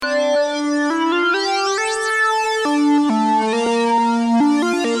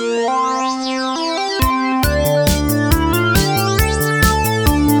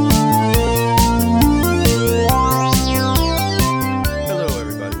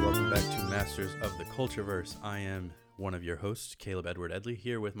Masters of the Cultureverse. I am one of your hosts, Caleb Edward Edley,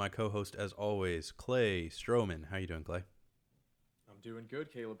 here with my co-host, as always, Clay Stroman. How you doing, Clay? I'm doing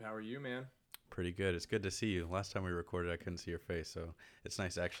good, Caleb. How are you, man? Pretty good. It's good to see you. Last time we recorded, I couldn't see your face, so it's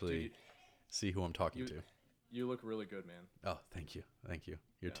nice to actually Dude, see who I'm talking you to. you look really good, man. Oh, thank you. Thank you.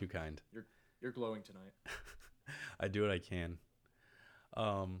 You're Yeah, too kind. you're glowing tonight. I do what I can.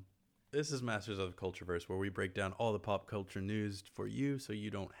 Um, this is Masters of the Cultureverse, where we break down all the pop culture news for you so you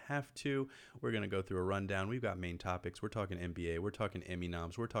don't have to. We're going to go through a rundown. We've got main topics. We're talking NBA. We're talking Emmy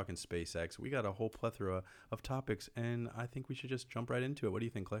noms. We're talking SpaceX. We got a whole plethora of topics, and I think we should just jump right into it. What do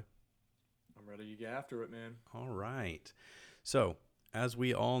you think, Clay? I'm ready to get after it, man. All right. So, as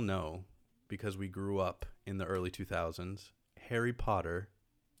we all know, because we grew up in the early 2000s, Harry Potter,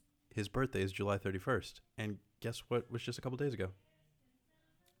 his birthday is July 31st. And guess what was just a couple days ago?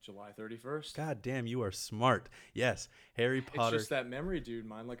 July 31st. God damn, you are smart. Yes, Harry Potter. It's just that memory, dude.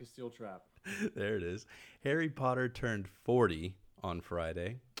 Mine like a steel trap. There it is. Harry Potter turned 40 on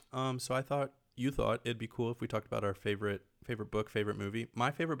Friday. So you thought it'd be cool if we talked about our favorite book, favorite movie.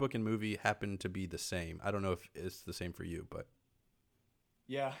 My favorite book and movie happened to be the same. I don't know if it's the same for you, but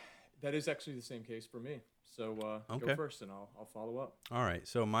Yeah, that is actually the same case for me. So Okay. go first, and I'll follow up. all right.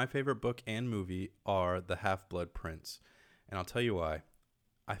 So my favorite book and movie are The Half-Blood Prince, and I'll tell you why.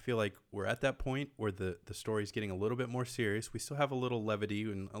 I feel like we're at that point where the story's getting a little bit more serious. We still have a little levity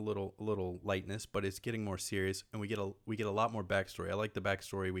and a little lightness, but it's getting more serious, and we get a lot more backstory. I like the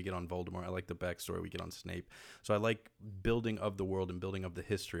backstory we get on Voldemort. I like the backstory we get on Snape. So I like building of the world and building of the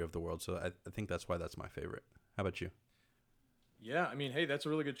history of the world. So I think that's why that's my favorite. How about you? Yeah, I mean, hey, that's a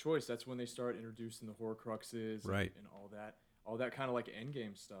really good choice. That's when they start introducing the Horcruxes Right. and all that kind of like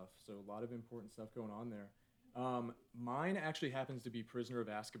endgame stuff. So a lot of important stuff going on there. Mine actually happens to be Prisoner of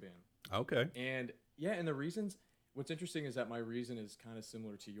Azkaban. Okay. And yeah, and the reasons, what's interesting is that my reason is kind of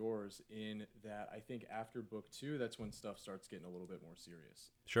similar to yours in that I think after book two, that's when stuff starts getting a little bit more serious.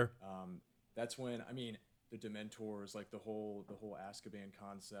 Sure. That's when, I mean, the Dementors, like the whole Azkaban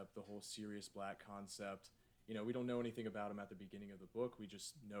concept, the whole Sirius Black concept. You know, we don't know anything about him at the beginning of the book. We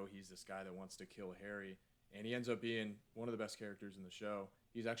just know he's this guy that wants to kill Harry, and he ends up being one of the best characters in the show.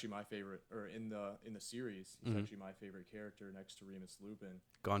 He's actually my favorite, or in the series, he's actually my favorite character next to Remus Lupin.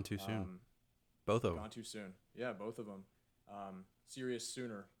 Gone too soon. Both of them. Gone too soon. Yeah, both of them. Sirius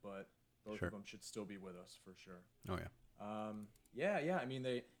sooner, but both Sure. of them should still be with us for sure. Oh yeah. Yeah. I mean,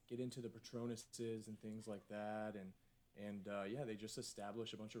 they get into the Patronuses and things like that, and yeah, they just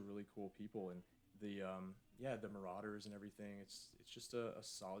establish a bunch of really cool people and the Marauders and everything. It's just a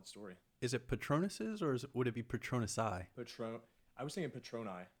solid story. Is it Patronuses or would it be Patronusai? I was thinking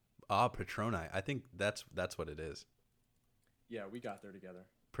Patroni. Ah, Patroni. I think that's what it is. Yeah, we got there together.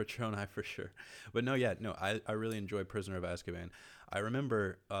 Patroni for sure. But no, I really enjoy Prisoner of Azkaban. I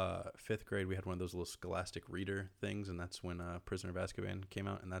remember fifth grade, we had one of those little Scholastic Reader things, and that's when Prisoner of Azkaban came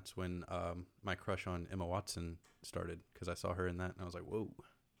out, and that's when my crush on Emma Watson started, because I saw her in that, and I was like, whoa,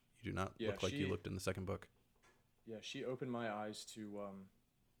 you do not look like you looked in the second book. Yeah, she opened my eyes to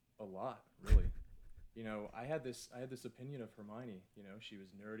a lot, really. You know, I had this opinion of Hermione. You know, she was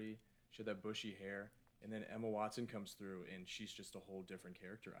nerdy, she had that bushy hair, and then Emma Watson comes through, and she's just a whole different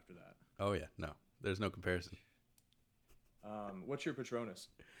character after that. Oh yeah, no, there's no comparison. What's your Patronus?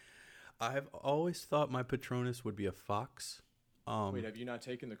 I've always thought my Patronus would be a fox. Wait, have you not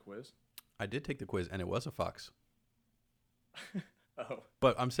taken the quiz? I did take the quiz, and it was a fox. Oh,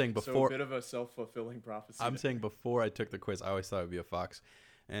 But I'm saying so before a bit of a self-fulfilling prophecy. I'm there. saying before I took the quiz, I always thought it would be a fox,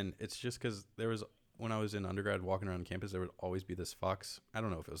 and it's just because when I was in undergrad walking around campus, there would always be this fox. I don't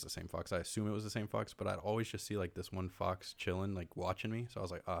know if it was the same fox. I assume it was the same fox, but I'd always just see like this one fox chilling, like watching me. So I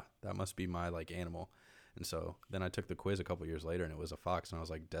was like, that must be my like animal. And so then I took the quiz a couple years later, and it was a fox, and I was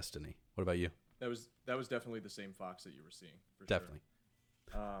like, destiny. What about you? That was definitely the same fox that you were seeing. For Definitely.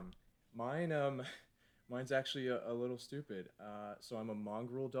 Sure. Mine's actually a little stupid. So I'm a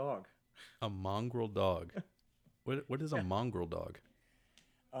mongrel dog. A mongrel dog. What is a mongrel dog?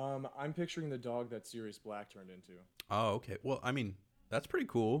 I'm picturing the dog that Sirius Black turned into. Oh, okay. Well, I mean, that's pretty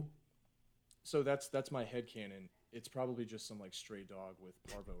cool. So that's my headcanon. It's probably just some like stray dog with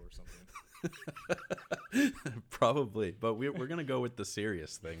parvo or something. Probably, but we're gonna go with the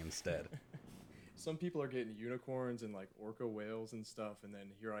serious thing instead. Some people are getting unicorns and like orca whales and stuff, and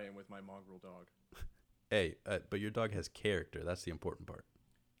then here I am with my mongrel dog. Hey, but your dog has character. That's the important part.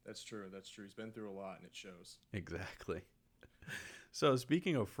 That's true. He's been through a lot, and it shows. Exactly. So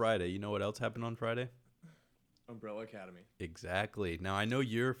speaking of Friday, you know what else happened on Friday? Umbrella Academy. Exactly. Now I know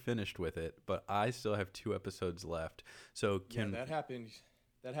you're finished with it, but I still have 2 episodes left. So Yeah, that happened.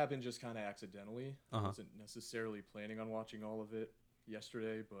 That happened just kind of accidentally. I Uh-huh. wasn't necessarily planning on watching all of it.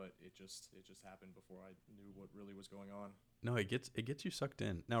 yesterday, but it just happened before I knew what really was going on. No, it gets you sucked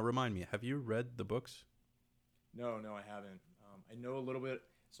in. Now remind me, have you read the books? No, no, I haven't. I know a little bit.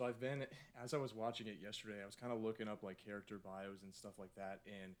 So I've been, as I was watching it yesterday, I was kind of looking up like character bios and stuff like that.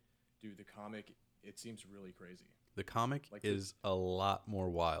 And dude, the comic, it seems really crazy. The comic Like is a lot more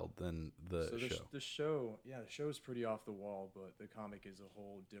wild than the so show. the show, yeah, the show is pretty off the wall, but the comic is a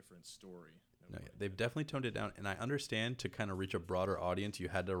whole different story. No, yeah, they've definitely toned it down, and I understand to kind of reach a broader audience, you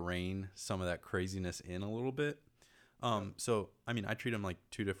had to rein some of that craziness in a little bit. So I mean, I treat them like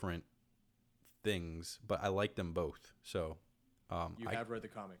two different things, but I like them both. So, You have read the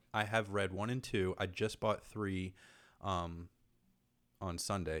comic. I have read 1 and 2. I just bought 3, on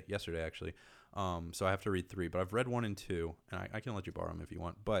yesterday actually. So I have to read 3, but I've read 1 and 2, and I can let you borrow them if you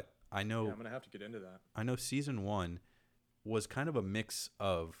want. But I know Yeah, I'm gonna have to get into that. I know season 1 was kind of a mix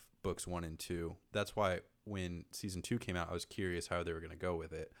of books 1 and 2. That's why when season 2 came out, I was curious how they were going to go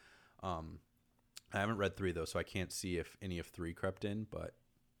with it. I haven't read 3 though, so I can't see if any of 3 crept in, but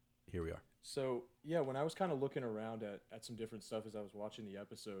here we are. So yeah, when I was kind of looking around at some different stuff as I was watching the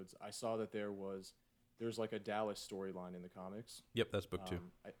episodes, I saw that there's like a Dallas storyline in the comics. Yep, that's book 2.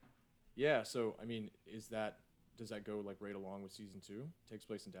 Yeah, so I mean, does that go like right along with season 2? Takes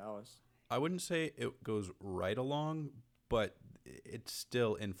place in Dallas. I wouldn't say it goes right along, but it's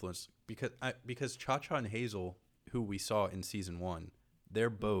still influenced because Cha Cha and Hazel, who we saw in season 1,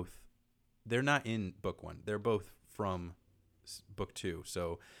 they're not in book 1. They're both from book 2.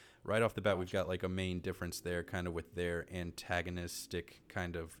 So right off the bat, we've got like a main difference there, kind of with their antagonistic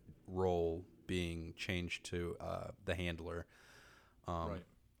kind of role being changed to the handler. Right.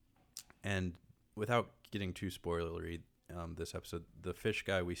 And without getting too spoilery, this episode, the fish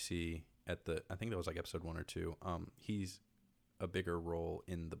guy we see I think that was like episode 1 or 2. He's a bigger role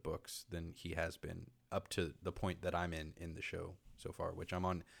in the books than he has been up to the point that I'm in the show so far, which I'm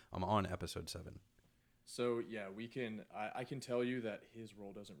on episode 7. So yeah, I can tell you that his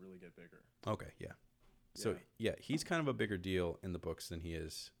role doesn't really get bigger. Okay, yeah. So yeah, he's kind of a bigger deal in the books than he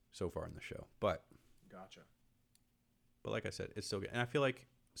is so far in the show. But Gotcha. like I said, it's still good. And I feel like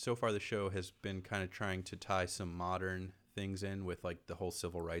so far the show has been kind of trying to tie some modern things in with like the whole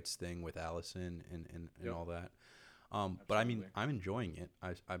civil rights thing with Allison and Yep. all that. But I mean, Absolutely. I'm enjoying it.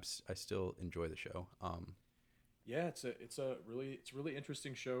 I still enjoy the show. Yeah, it's a really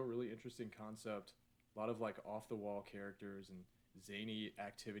interesting show, really interesting concept. A lot of like off the wall characters and zany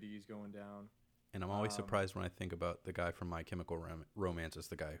activities going down. And I'm always surprised when I think about the guy from My Chemical Romance as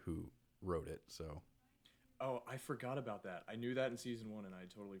the guy who wrote it. So Oh, I forgot about that. I knew that in season 1, and I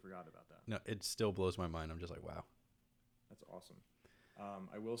totally forgot about that. no, it still blows my mind. I'm just like, wow. That's awesome.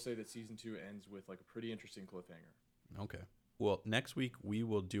 I will say that season 2 ends with like a pretty interesting cliffhanger. Okay. Well, next week we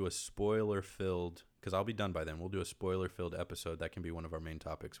will do a spoiler-filled, because I'll be done by then. We'll do a spoiler-filled episode. That can be one of our main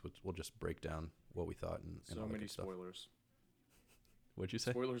topics. We'll just break down what we thought and So all that many good stuff. spoilers. What'd you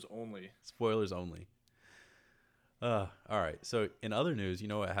say? Spoilers only. Spoilers only. All right. So in other news, you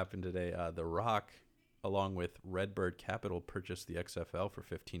know what happened today? The Rock, along with Redbird Capital, purchased the XFL for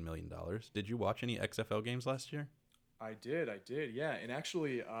 $15 million. Did you watch any XFL games last year? I did, yeah. And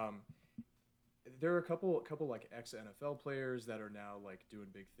actually, there are a couple like ex NFL players that are now like doing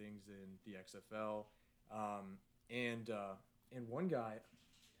big things in the XFL, and one guy,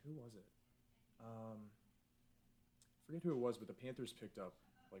 who was it? Forget who it was, but the Panthers picked up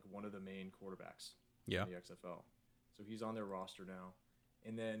like one of the main quarterbacks Yeah. in the XFL, so he's on their roster now.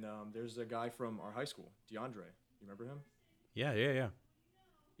 And then there's a guy from our high school, DeAndre. You remember him? Yeah.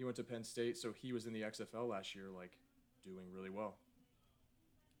 He went to Penn State, so he was in the XFL last year, like doing really well.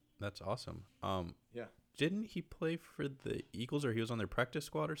 That's awesome. Yeah. Didn't he play for the Eagles, or he was on their practice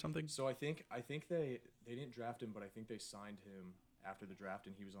squad or something? So I think they didn't draft him, but I think they signed him after the draft,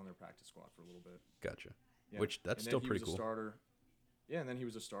 and he was on their practice squad for a little bit. Gotcha. Yeah. Which that's And then still he pretty was cool. A starter. Yeah, and then he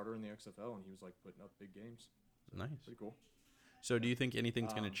was a starter in the XFL, and he was like putting up big games. Nice. Pretty cool. So do you think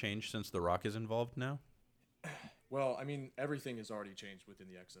anything's going to change since The Rock is involved now? Well, I mean, everything has already changed within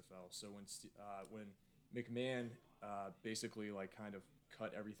the XFL. So when McMahon basically like kind of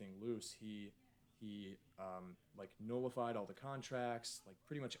cut everything loose, he like nullified all the contracts, like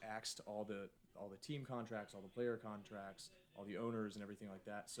pretty much axed all the team contracts, all the player contracts, all the owners and everything like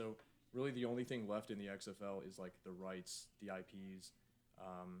that. So really the only thing left in the XFL is like the rights, the IPs,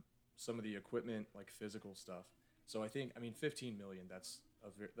 some of the equipment, like physical stuff. So I mean, 15 million, that's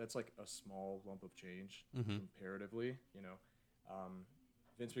like a small lump of change comparatively, you know.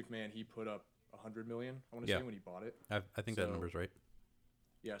 Vince McMahon, he put up 100 million, I want to say, when he bought it. I think that number's right.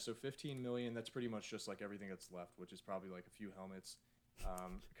 Yeah, so 15 million, that's pretty much just like everything that's left, which is probably like a few helmets,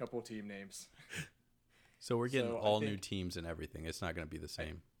 a couple of team names. So we're getting So I all new think teams and everything. It's not going to be the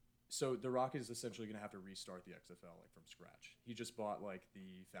same. so. The Rock is essentially going to have to restart the XFL like from scratch. He just bought like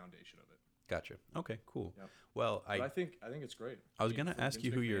the foundation of it. Gotcha. Okay, cool. Yep. Well, But I think it's great. I was mean, gonna from ask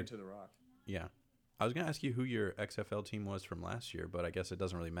you Vince who your McMahon to the Rock. yeah. I was gonna ask you who your XFL team was from last year, but I guess it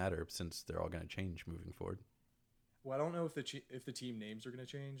doesn't really matter since they're all gonna change moving forward. Well, I don't know if the team names are going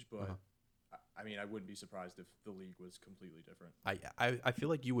to change, but Uh-huh. I mean, I wouldn't be surprised if the league was completely different. I feel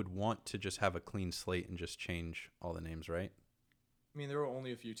like you would want to just have a clean slate and just change all the names, right? I mean, there were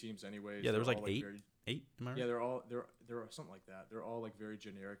only a few teams anyways. Yeah, there was They're like all, eight. very- 8, am I right? yeah, they're something like that. They're all like very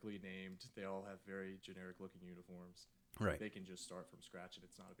generically named. They all have very generic looking uniforms. Right. They can just start from scratch, and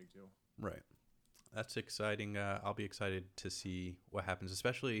it's not a big deal. Right. That's exciting. I'll be excited to see what happens,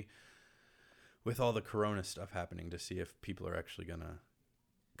 especially with all the Corona stuff happening, to see if people are actually gonna.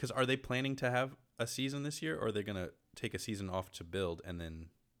 Because are they planning to have a season this year, or are they gonna take a season off to build and then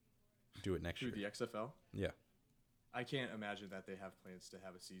do it next Through year? the XFL, Yeah. I can't imagine that they have plans to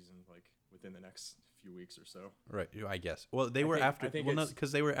have a season like within the next few weeks or so. Right. I guess. Well, they I were think- after. I think Well, no, it's-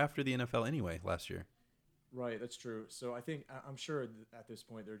 because they were after the NFL anyway last year. Right, that's true. So I'm sure at this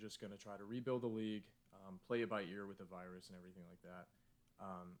point they're just going to try to rebuild the league, play it by ear with the virus and everything like that.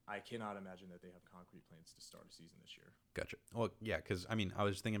 I cannot imagine that they have concrete plans to start a season this year. Gotcha. Well, yeah, because I mean, I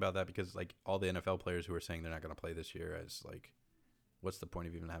was thinking about that because like all the NFL players who are saying they're not going to play this year, as like, what's the point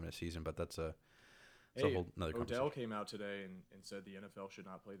of even having a season? But that's a Hey, whole another Odell conversation. came out today and said the NFL should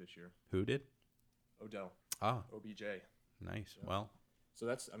not play this year. Who did? Odell, Ah, OBJ. nice. Yeah. Well, So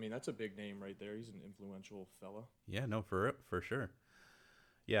that's a big name right there. He's an influential fella. yeah, no, for sure.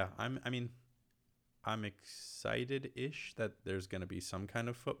 Yeah, I'm excited-ish that there's going to be some kind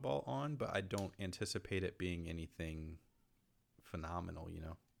of football on, but I don't anticipate it being anything phenomenal, you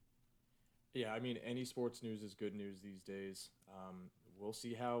know. Yeah, I mean, any sports news is good news these days. We'll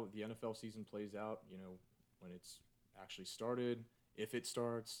see how the NFL season plays out. You know, when it's actually started, if it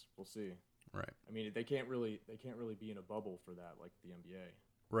starts, we'll see. Right. I mean, they can't really be in a bubble for that like the NBA.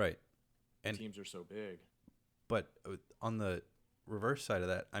 Right. And Teams are so big. but on the reverse side of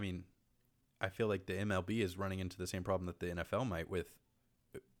that, I mean, I feel like the MLB is running into the same problem that the NFL might with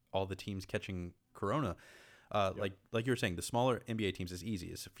all the teams catching corona. Yep. Like you were saying, the smaller NBA teams is easy.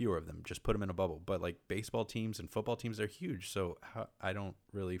 It's fewer of them. Just put them in a bubble. But like baseball teams and football teams, they're huge. So I don't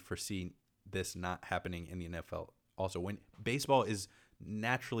really foresee this not happening in the NFL. Also, when baseball is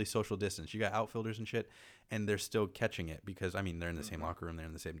naturally social distance, you got outfielders and shit, and they're still catching it because I mean they're in the same locker room, they're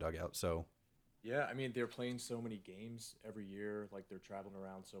in the same dugout. So Yeah, I mean, they're playing so many games every year. Like they're traveling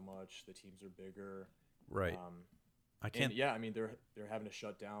around so much. The teams are bigger. right, I And can't. yeah, I mean, they're having to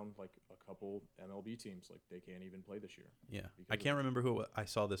shut down like a couple MLB teams. Like they can't even play this year. Yeah, because I of can't that. remember who I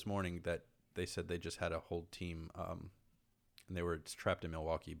saw this morning that they said they just had a whole team, and they were trapped in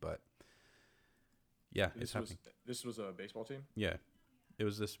Milwaukee. But yeah, it's happening. This was a baseball team. Yeah, it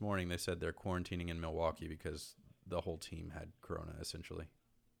was this morning. They said they're quarantining in Milwaukee because the whole team had corona, essentially.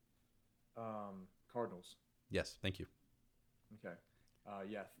 Cardinals. Yes, thank you. Okay.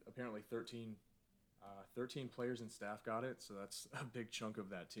 Yeah, apparently 13 players and staff got it, so that's a big chunk of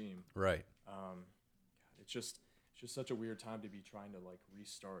that team. Right. God, it's just such a weird time to be trying to like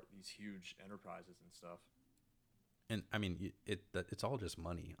restart these huge enterprises and stuff. And I mean, it's all just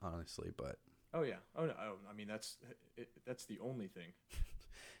money, honestly. But Oh yeah. Oh no. Oh, I mean that's the only thing.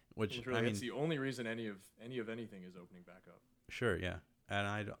 which Literally, I mean, it's the only reason any of anything is opening back up. sure, yeah. And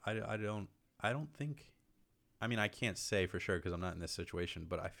I don't think. I mean, I can't say for sure because I'm not in this situation,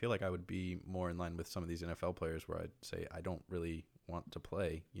 but I feel like I would be more in line with some of these NFL players where I'd say I don't really want to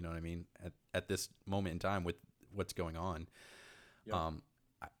play. You know what I mean? At this moment in time with what's going on, Yep.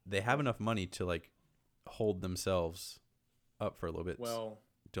 they have enough money to like hold themselves up for a little bit. Well,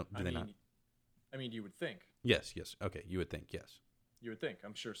 do they not? I mean, you would think. Yes. Okay. You would think yes. You would think.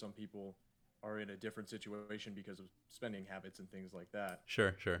 I'm sure some people are in a different situation because of spending habits and things like that.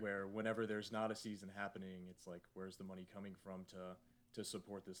 Sure. Where whenever there's not a season happening, it's like, where's the money coming from to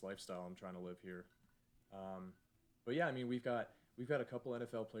support this lifestyle I'm trying to live here? But yeah, I mean, we've got a couple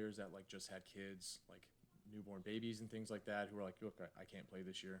NFL players that like just had kids, like newborn babies and things like that, who are like, look, I can't play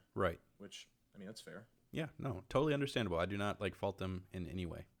this year. Right. Which, I mean, that's fair. Yeah. No. Totally understandable. I do not like fault them in any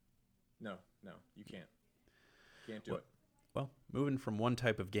way. No, you can't. Can't do it. Well, moving from one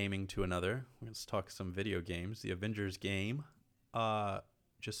type of gaming to another, let's talk some video games. The Avengers game.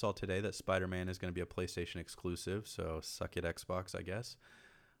 Just saw today that Spider-Man is going to be a PlayStation exclusive, so suck it, Xbox, I guess.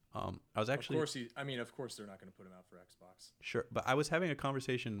 I was actually Of course they're not going to put him out for Xbox. sure, but I was having a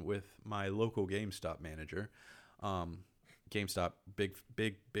conversation with my local GameStop manager. GameStop,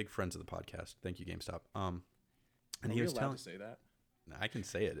 big friends of the podcast. Thank you, GameStop. And Are he we was allowed telling. to say that? I can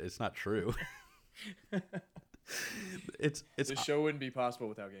say it. It's not true. it's This show wouldn't be possible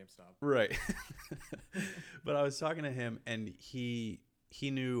without GameStop. right. But I was talking to him, and he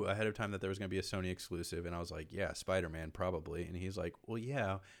knew ahead of time that there was going to be a Sony exclusive, and I was like, yeah, Spider-Man probably. And he's like, well,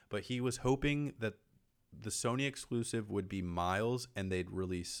 yeah, but he was hoping that the Sony exclusive would be Miles, and they'd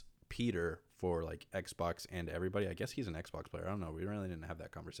release Peter for like Xbox and everybody. I guess he's an Xbox player. I don't know. We really didn't have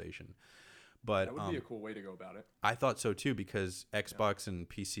that conversation. But That would be a cool way to go about it. I thought so too, because Xbox and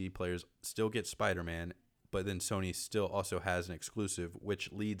PC players still get Spider-Man, but then Sony still also has an exclusive,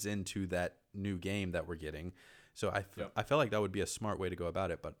 which leads into that new game that we're getting. So I felt like that would be a smart way to go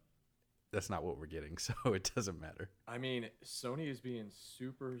about it, but that's not what we're getting, so it doesn't matter. I mean, Sony is being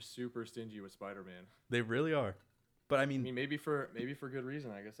super, super stingy with Spider-Man. They really are. But I mean, maybe for good reason.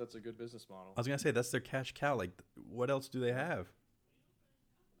 I guess that's a good business model. I was gonna say that's their cash cow. Like, what else do they have?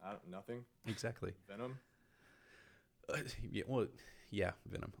 Nothing. Exactly. Venom. Yeah,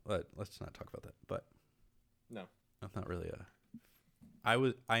 Venom. Let's not talk about that. But no, I'm not really a.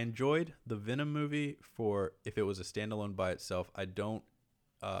 I enjoyed the Venom movie for if it was a standalone by itself. I don't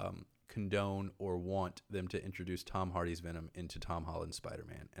condone or want them to introduce Tom Hardy's Venom into Tom Holland's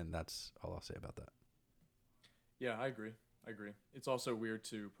Spider-Man, and that's all I'll say about that. Yeah, I agree. It's also weird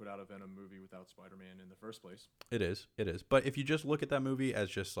to put out a Venom movie without Spider-Man in the first place. It is. But if you just look at that movie as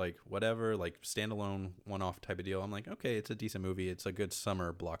just like whatever, like standalone, one-off type of deal, I'm like, okay, it's a decent movie. It's a good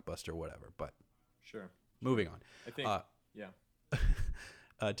summer blockbuster, whatever. But sure. Moving on. I think. Yeah.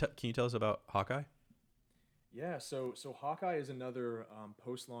 Can you tell us about Hawkeye? Yeah. So Hawkeye is another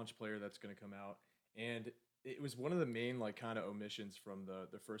post-launch player that's going to come out, and it was one of the main like kind of omissions from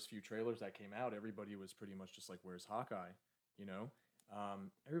the first few trailers that came out. Everybody was pretty much just like, "Where's Hawkeye?" You know,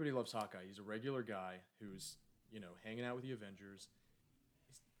 everybody loves Hawkeye. He's a regular guy who's hanging out with the Avengers.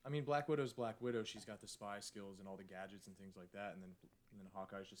 Black Widow's Black Widow. She's got the spy skills and all the gadgets and things like that, and then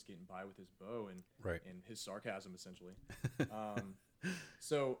Hawkeye's just getting by with his bow and his sarcasm essentially.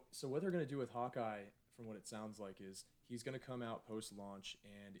 So what they're gonna do with Hawkeye, from what it sounds like, is he's gonna come out post-launch,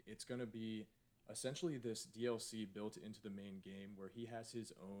 and it's gonna be essentially this DLC built into the main game where he has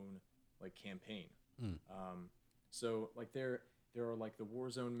his own like campaign. So like there are like the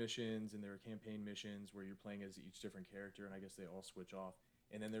Warzone missions, and there are campaign missions where you're playing as each different character, and I guess they all switch off.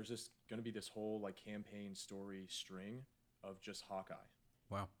 And then there's just going to be this whole like campaign story string of just Hawkeye.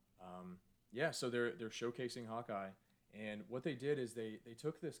 Wow. Yeah, so they're showcasing Hawkeye, and what they did is they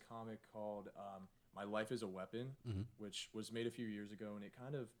took this comic called My Life is a Weapon, which was made a few years ago, and it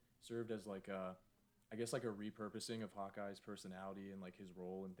kind of served as like I guess like a repurposing of Hawkeye's personality and like his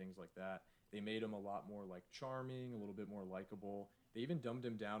role and things like that. They made him a lot more like charming, a little bit more likable. They even dumbed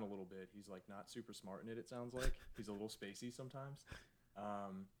him down a little bit. He's like not super smart in it sounds like. He's a little spacey sometimes.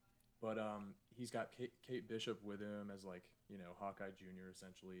 But he's got Kate Bishop with him as like, Hawkeye Jr.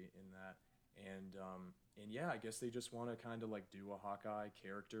 essentially in that. And yeah, I guess they just want to kind of like do a Hawkeye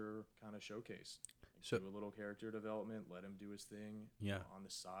character kind of showcase. Do a little character development, let him do his thing on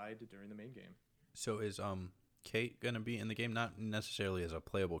the side during the main game. So is Kate going to be in the game? Not necessarily as a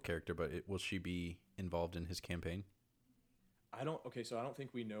playable character, but will she be involved in his campaign? So I don't think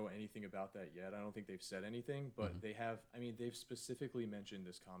we know anything about that yet. I don't think they've said anything, but they've specifically mentioned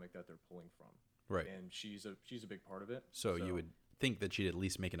this comic that they're pulling from. Right. And she's a big part of it. So you would think that she'd at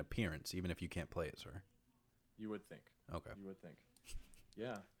least make an appearance, even if you can't play as her. You would think. Okay. You would think.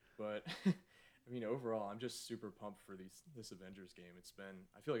 Yeah. But overall, I'm just super pumped for this Avengers game.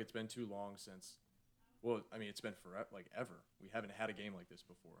 I feel like it's been too long since. Well, it's been forever, like ever. We haven't had a game like this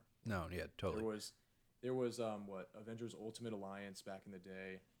before. No, yeah, totally. There was Avengers Ultimate Alliance back in the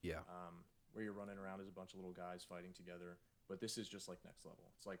day. Yeah. Where you're running around as a bunch of little guys fighting together. But this is just like next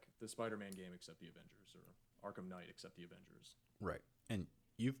level. It's like the Spider-Man game except the Avengers, or Arkham Knight except the Avengers. Right. And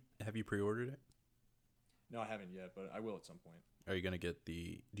have you pre-ordered it? No, I haven't yet, but I will at some point. Are you gonna get do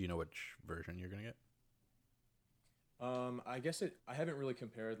you know which version you're gonna get? I guess I haven't really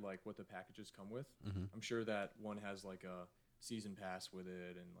compared like what the packages come with. Mm-hmm. I'm sure that one has like a season pass with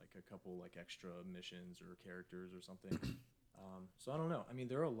it and like a couple like extra missions or characters or something. So I don't know.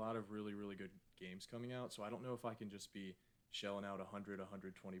 There are a lot of really, really good games coming out, so I don't know if I can just be shelling out $100,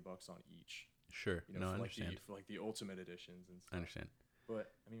 $120 on each. Sure. I for understand. For like the ultimate editions and stuff. I understand.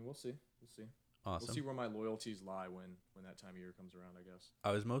 But we'll see. Awesome. We'll see where my loyalties lie when that time of year comes around, I guess.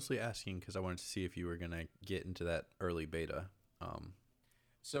 I was mostly asking because I wanted to see if you were gonna get into that early beta.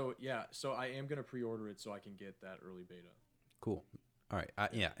 So I am gonna pre-order it so I can get that early beta. Cool. All right.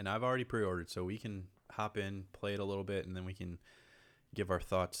 And I've already pre-ordered, so we can hop in, play it a little bit, and then we can give our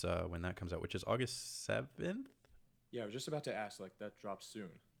thoughts when that comes out, which is August 7th. Yeah, I was just about to ask. Like that drops soon.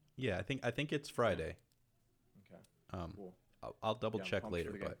 Yeah, I think it's Friday. Okay. Cool. I'll double check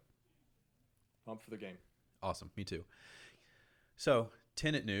later, but Pumped for the game. Awesome. Me too. So,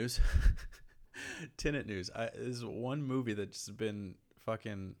 Tenet news. Tenet news. This is one movie that's been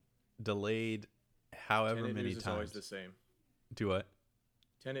fucking delayed however Tenet many news is times. always the same. Do what?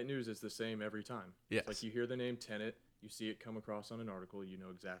 Tenet news is the same every time. Yes. It's like you hear the name Tenet, you see it come across on an article, you know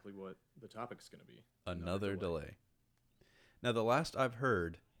exactly what the topic's going to be. Another delay. Now, the last I've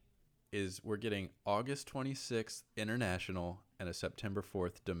heard is we're getting August 26th international and a September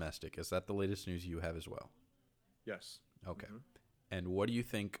 4th domestic. Is that the latest news you have as well? Yes. Okay. Mm-hmm. And what do you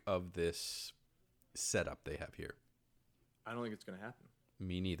think of this setup they have here? I don't think it's going to happen.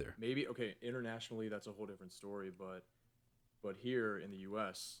 Me neither. Maybe, okay, internationally that's a whole different story, but here in the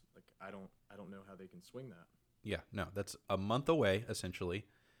US, like I don't know how they can swing that. Yeah, no, that's a month away essentially,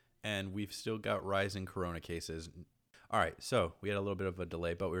 and we've still got rising corona cases. All right, so we had a little bit of a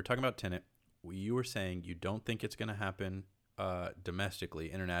delay, but we were talking about Tenet. You were saying you don't think it's going to happen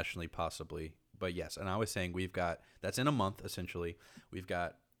domestically, internationally possibly, but yes. And I was saying that's in a month essentially. We've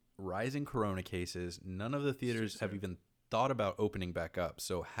got rising corona cases. None of the theaters have even thought about opening back up.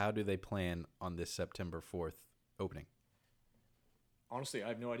 So how do they plan on this September 4th opening? Honestly, I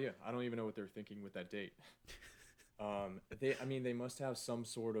have no idea. I don't even know what they're thinking with that date. They must have some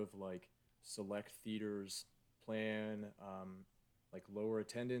sort of like select theaters plan, like lower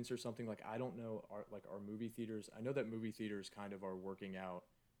attendance or something. Like I don't know. Our movie theaters. I know that movie theaters kind of are working out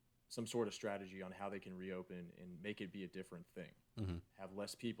some sort of strategy on how they can reopen and make it be a different thing. Mm-hmm. Have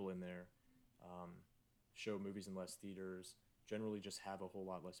less people in there, show movies in less theaters. Generally, just have a whole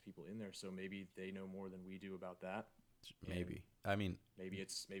lot less people in there. So maybe they know more than we do about that. Maybe. I mean, maybe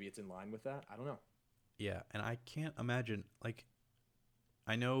it's in line with that. I don't know. Yeah, and I can't imagine, like,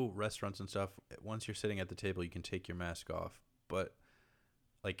 I know restaurants and stuff, once you're sitting at the table, you can take your mask off, but,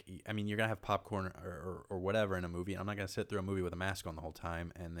 like, I mean, you're going to have popcorn or whatever in a movie. I'm not going to sit through a movie with a mask on the whole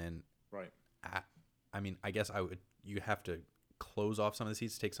time, and then, right. I mean, I guess you have to close off some of the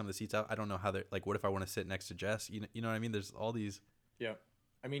seats, take some of the seats out. I don't know how they're, like, what if I want to sit next to Jess? You know what I mean? There's all these. Yeah.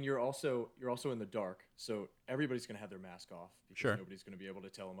 I mean, you're also in the dark, so everybody's going to have their mask off because nobody's going to be able to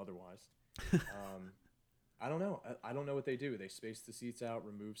tell them otherwise. I don't know. I don't know what they do. They space the seats out,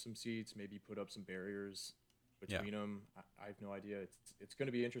 remove some seats, maybe put up some barriers between them. I have no idea. It's going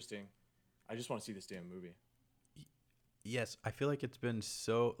to be interesting. I just want to see this damn movie. Yes, I feel like it's been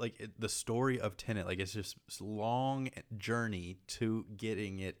so, like, the story of Tenet, like, it's just this long journey to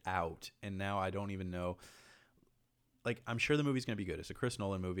getting it out, and now I don't even know. Like, I'm sure the movie's going to be good. It's a Chris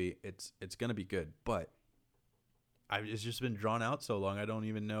Nolan movie. It's going to be good, but it's just been drawn out so long, I don't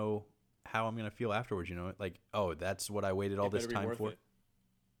even know how I'm going to feel afterwards, you know? Like, oh, that's what I waited all this time for?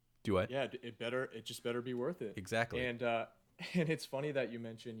 Do what? Yeah, it just better be worth it. Exactly. And it's funny that you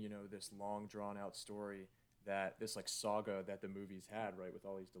mentioned, you know, this long drawn out story, that this like saga that the movie's had, right, with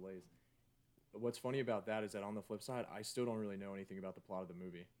all these delays. But what's funny about that is that on the flip side, I still don't really know anything about the plot of the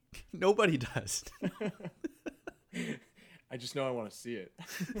movie. Nobody does. I just know I want to see it.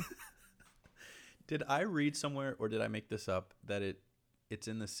 Did I read somewhere, or did I make this up, that it's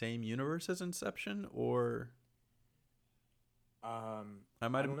in the same universe as Inception, or I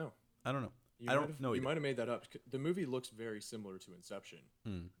don't know. I don't know. You might have made that up. The movie looks very similar to Inception.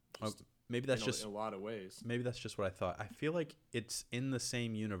 Maybe that's in a lot of ways. Maybe that's just what I thought. I feel like it's in the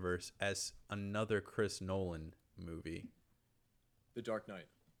same universe as another Chris Nolan movie, The Dark Knight.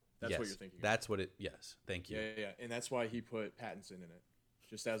 That's what you're thinking. That's what it. Yes, thank you. Yeah, and that's why he put Pattinson in it,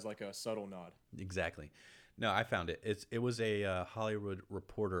 just as like a subtle nod. Exactly. No, I found it. It was a Hollywood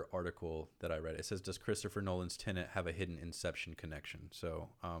Reporter article that I read. It says, "Does Christopher Nolan's Tenet have a hidden Inception connection?" So,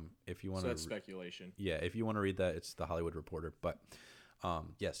 if you want to, that's speculation. Yeah, if you want to read that, it's the Hollywood Reporter. But,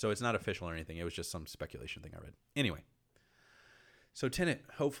 yeah, so it's not official or anything. It was just some speculation thing I read. Anyway, so Tenet.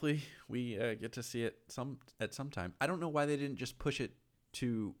 Hopefully, we get to see it at some time. I don't know why they didn't just push it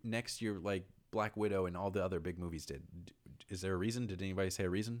to next year, like Black Widow and all the other big movies did. Is there a reason? Did anybody say a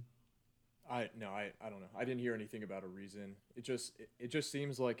reason? I don't know. I didn't hear anything about a reason. It just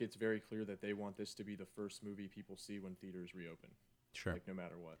seems like it's very clear that they want this to be the first movie people see when theaters reopen. Sure. Like no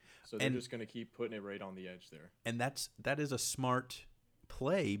matter what. So they're just going to keep putting it right on the edge there. And that is a smart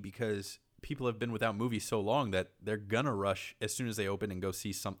play, because people have been without movies so long that they're gonna rush as soon as they open and go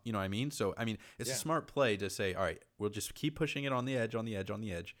see some, you know what I mean? So I mean, it's a smart play to say, all right, we'll just keep pushing it on the edge,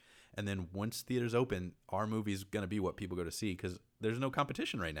 and then once theaters open, our movie's gonna be what people go to see, because there's no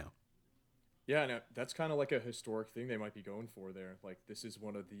competition right now. Yeah, no, that's kind of like a historic thing they might be going for there. Like, this is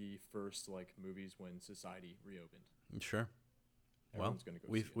one of the first like movies when society reopened. Sure. Everyone's gonna go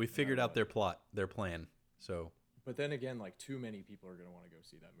we figured out their plan. So. But then again, like, too many people are gonna want to go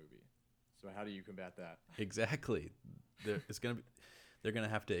see that movie. So how do you combat that? Exactly. It's gonna be. They're going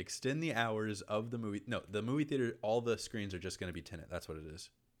to have to extend the hours of the movie. No, the movie theater, all the screens are just going to be Tenet. That's what it is.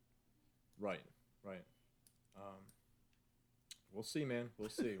 Right, right. We'll see, man. We'll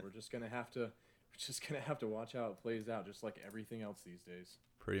see. We're just gonna have to watch how it plays out, just like everything else these days.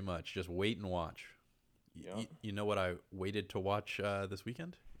 Pretty much. Just wait and watch. Yeah. You know what I waited to watch this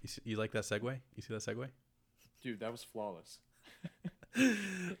weekend? You like that segue? You see that segue? Dude, that was flawless.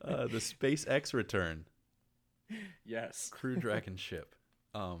 The SpaceX return. Yes. Crew Dragon ship.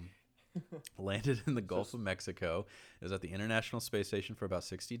 Landed in the Gulf of Mexico. It was at the International Space Station for about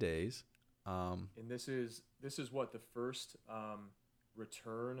 60 days. And this is what, the first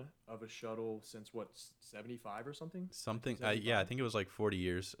return of a shuttle since what, 75 or something? Something. 75? Yeah, I think it was like 40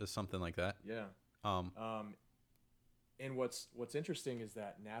 years, something like that. Yeah. And what's interesting is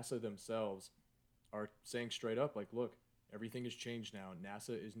that NASA themselves are saying straight up, like, look, everything has changed now.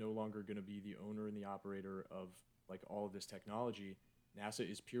 NASA is no longer going to be the owner and the operator of like all of this technology. NASA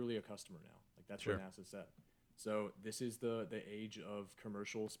is purely a customer now. Like that's Sure. what NASA said. So this is the age of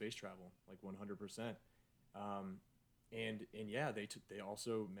commercial space travel, like 100%. And yeah, they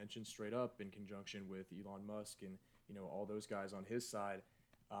also mentioned straight up in conjunction with Elon Musk and all those guys on his side,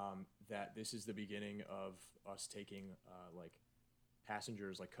 that this is the beginning of us taking like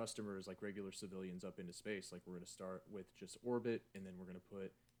passengers, like customers, like regular civilians up into space. Like we're going to start with just orbit, and then we're going to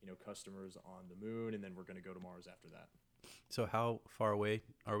put customers on the moon, and then we're going to go to Mars after that. So how far away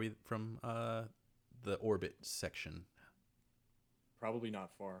are we from the orbit section? Probably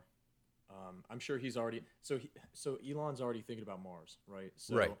not far. I'm sure he's already so Elon's already thinking about Mars, right?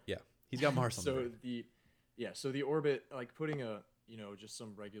 So, Right. Yeah. He's got Mars on the So so the orbit, like putting a just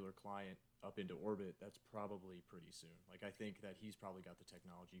some regular client up into orbit, that's probably pretty soon. Like I think that he's probably got the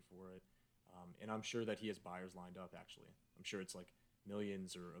technology for it, and I'm sure that he has buyers lined up. Actually, I'm sure it's like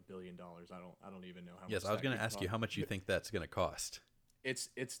millions or $1 billion. I don't even know how. Yes, much I was that going to could ask you cost. how much you think that's going to cost. It's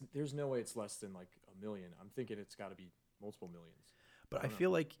there's no way it's less than like $1 million. I'm thinking it's got to be multiple millions. But I don't know.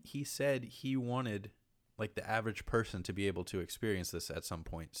 feel like he said he wanted like the average person to be able to experience this at some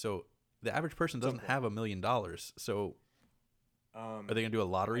point. So the average person Some doesn't point. have $1 million. So are they going to do a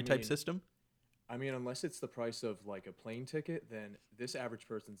lottery type mean, system? I mean, unless it's the price of like a plane ticket, then this average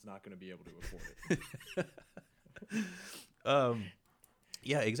person's not going to be able to afford it.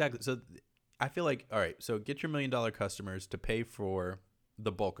 Yeah, exactly. So I feel like, all right, so get your $1 million customers to pay for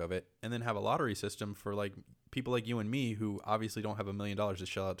the bulk of it, and then have a lottery system for like people like you and me who obviously don't have $1 million to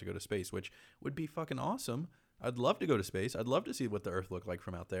shell out to go to space, which would be fucking awesome. I'd love to go to space. I'd love to see what the Earth looked like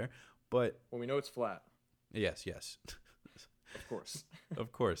from out there. But Well, we know it's flat, yes, of course.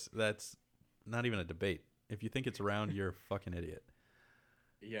 of course. That's not even a debate. If you think it's round, you're a fucking idiot.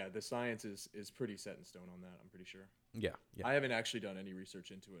 Yeah, the science is pretty set in stone on that. I'm pretty sure. Yeah. I haven't actually done any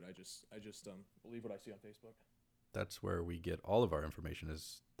research into it. I just believe what I see on Facebook. That's where we get all of our information.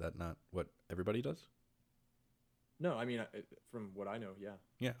 Is that not what everybody does? No, I mean, from what I know, yeah.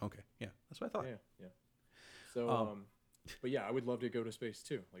 Yeah. Okay. Yeah. That's what I thought. Yeah. So, but yeah, I would love to go to space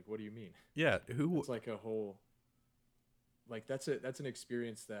too. Like, what do you mean? Yeah. Who? It's like a whole, like that's an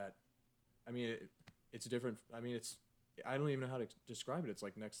experience that, I mean, it's different. I mean, I don't even know how to describe it. It's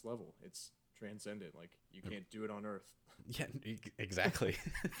like next level. It's transcendent. Like you can't do it on Earth. Yeah. Exactly.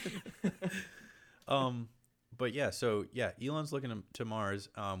 But yeah. So yeah, Elon's looking to Mars.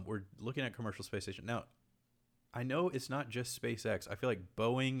 We're looking at commercial space station now. I know it's not just SpaceX. I feel like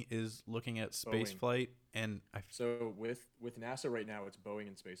Boeing is looking at space Boeing. flight, and So with NASA right now, it's Boeing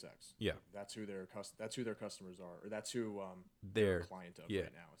and SpaceX. Yeah. That's who their customers are, or that's who They're- they're a client of yeah.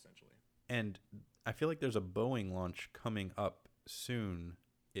 right now, essentially. and I feel like there's a Boeing launch coming up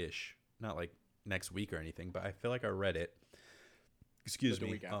soon-ish. Not like next week or anything, but I feel like I read it. Excuse But me.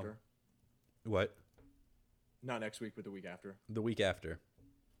 the week after. What? Not next week, but the week after. The week after.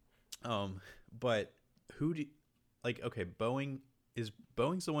 But who do like? Okay,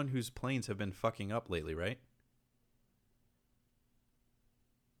 Boeing's the one whose planes have been fucking up lately, right?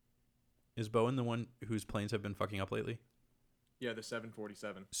 Is Boeing the one whose planes have been fucking up lately? Yeah, the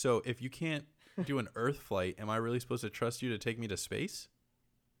 747. So if you can't do an Earth flight, am I really supposed to trust you to take me to space?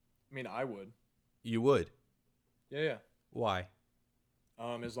 I mean, I would. You would. Yeah. Why?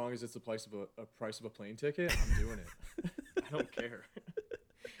 As long as it's the price of a plane ticket, I'm doing it. I don't care.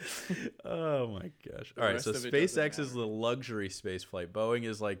 Oh my gosh. The All right, rest so of it doesn't SpaceX is matter. the luxury space flight. Boeing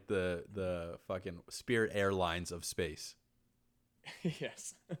is like the fucking Spirit Airlines of space.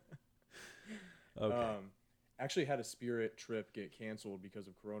 Yes. Okay. Actually had a Spirit trip get canceled because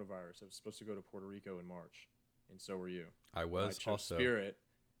of coronavirus. I was supposed to go to Puerto Rico in March, and so were you. I I was chose also Spirit,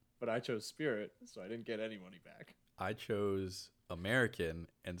 but I chose Spirit, so I didn't get any money back. I chose American,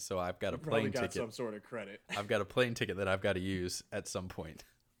 and so I've got a You probably plane got ticket. some sort of credit. I've got a plane ticket that I've got to use at some point.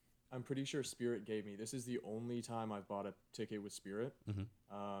 I'm pretty sure Spirit gave me. This is the only time I've bought a ticket with Spirit.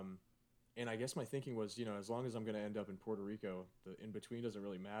 Mhm. And I guess my thinking was, as long as I'm going to end up in Puerto Rico, the in between doesn't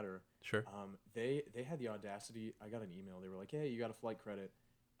really matter. Sure. They had the audacity. I got an email. They were like, "Hey, you got a flight credit."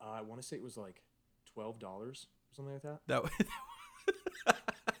 I want to say it was like $12 or something like that. That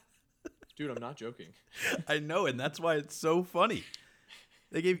Dude, I'm not joking. I know, and that's why it's so funny.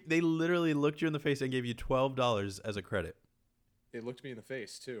 They literally looked you in the face and gave you $12 as a credit. They looked me in the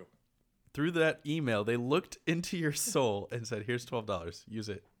face too. Through that email, they looked into your soul and said, "Here's $12. Use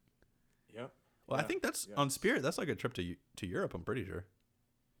it." Yep. Well, I Yeah, think that's yeah. on Spirit. That's like a trip to Europe. I'm pretty sure.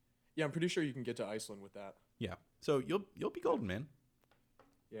 Yeah, I'm pretty sure you can get to Iceland with that. Yeah. So you'll be golden, man.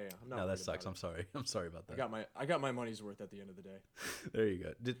 Yeah. I'm not. No, that worried sucks. about I'm sorry. I'm sorry about it. that. I got my money's worth at the end of the day. There you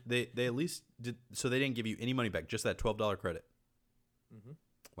go. Did they at least did so they didn't give you any money back? Just that $12 credit. Mm-hmm.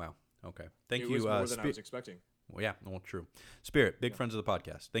 Wow. Okay. Thank It you. was more than I was expecting. Well, yeah. Well, true. Spirit, big Yeah. friends of the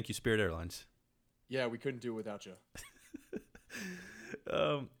podcast. Thank you, Spirit Airlines. Yeah, we couldn't do it without you.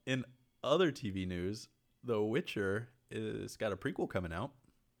 In other TV news, The Witcher is got a prequel coming out.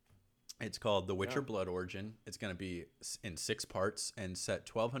 It's called The Witcher Yeah. Blood Origin. It's going to be in 6 parts and set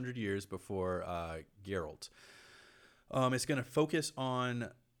 1,200 years before Geralt. It's going to focus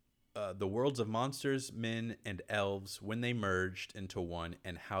on the worlds of monsters, men, and elves when they merged into one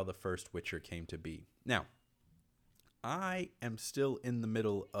and how the first Witcher came to be. Now, I am still in the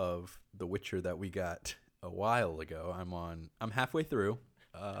middle of The Witcher that we got a while ago. I'm halfway through.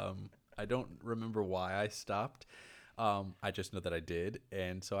 I don't remember why I stopped. I just know that I did,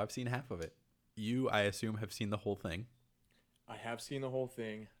 and so I've seen half of it. You, I assume, have seen the whole thing. I have seen the whole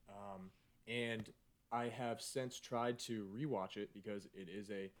thing, and I have since tried to rewatch it because it is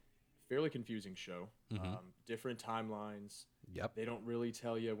a fairly confusing show. Mhm. Different timelines. Yep. They don't really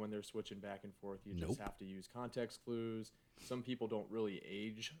tell you when they're switching back and forth. You Nope. just have to use context clues. Some people don't really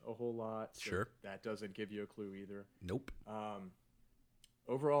age a whole lot. So Sure. That doesn't give you a clue either. Nope.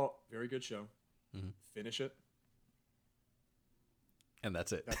 Overall, very good show. Mhm. Finish it. And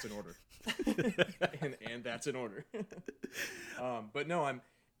that's it. That's in order. and that's in order. But no,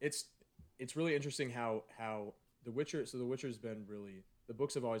 it's really interesting how The Witcher. So The Witcher's been really, the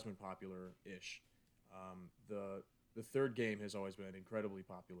books have always been popular-ish. The third game has always been incredibly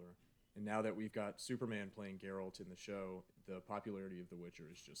popular, and now that we've got Superman playing Geralt in the show, the popularity of The Witcher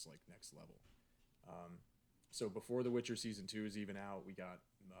is just like next level. So before The Witcher season 2 is even out, we got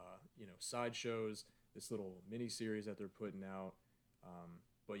side shows, this little mini series that they're putting out.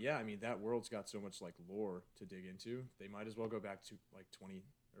 But yeah, I mean, that world's got so much like lore to dig into. They might as well go back to like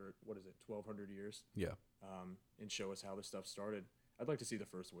 1,200 years, Yeah. and show us how this stuff started. I'd like to see the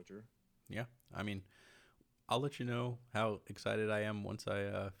first Witcher. Yeah. I mean, I'll let you know how excited I am once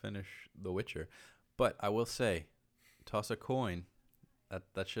I finish The Witcher. But I will say, toss a coin.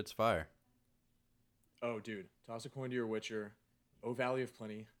 That shit's fire. Oh, dude, toss a coin to your Witcher. Oh, Valley of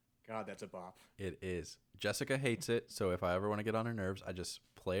Plenty. God, that's a bop. It is. Jessica hates it, so if I ever want to get on her nerves, I just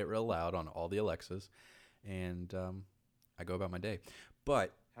play it real loud on all the Alexas, and I go about my day.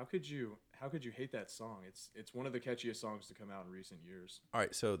 But How could you hate that song? It's one of the catchiest songs to come out in recent years. all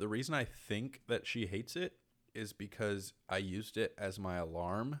right, so the reason I think that she hates it is because I used it as my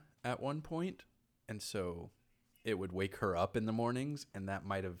alarm at one point, and so it would wake her up in the mornings, and that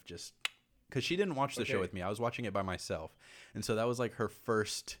might have just because she didn't watch the show Okay. with me. I was watching it by myself, and so that was like her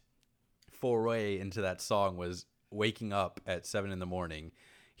first foray into that song was waking up at 7 a.m,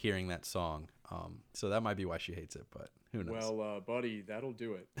 hearing that song. So that might be why she hates it, but who knows? Well, buddy, that'll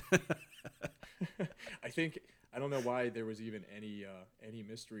do it. I don't know why there was even any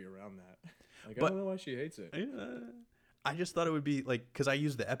mystery around that. Like, I But- don't know why she hates it. I just thought it would be like because I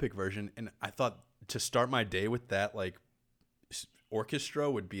used the Epic version, and I thought to start my day with that like orchestra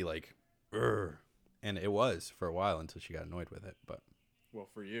would be like, "Urgh." And it was for a while until she got annoyed with it. But Well,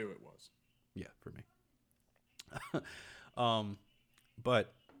 for you, it was. yeah, for me.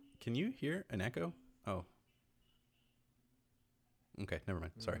 But can you hear an echo? Oh, okay, never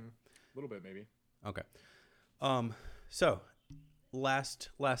mind. Sorry. A little bit, maybe. Okay. So last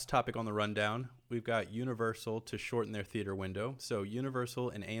topic on the rundown, we've got Universal to shorten their theater window. So Universal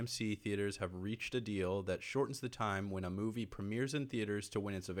and AMC theaters have reached a deal that shortens the time when a movie premieres in theaters to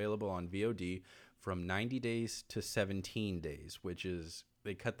when it's available on VOD from 90 days to 17 days, which is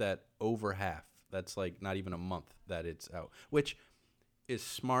they cut that over half. That's like not even a month that it's out, which is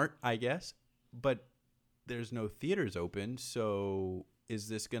smart, I guess, but there's no theaters open. So is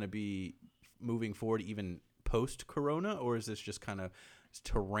this going to be moving forward even post-corona, or is this just kind of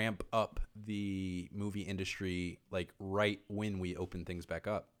to ramp up the movie industry like right when we open things back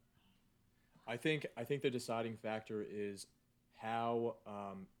up. I think the deciding factor is how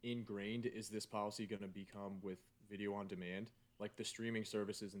ingrained is this policy going to become with video on demand, like the streaming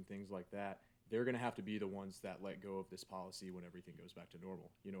services and things like that. They're going to have to be the ones that let go of this policy when everything goes back to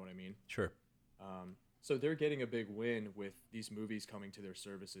normal. You know what I mean? Sure. So they're getting a big win with these movies coming to their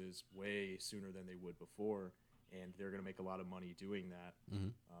services way sooner than they would before, and they're going to make a lot of money doing that. Mm-hmm.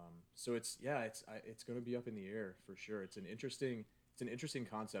 So it's going to be up in the air for sure. It's an interesting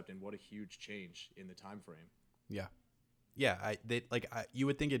concept, and what a huge change in the time frame. Yeah. Yeah, you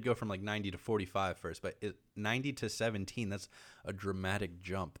would think it'd go from like 90 to 45 first, but 90 to 17, that's a dramatic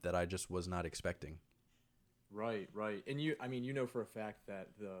jump that I just was not expecting. Right. And you know for a fact that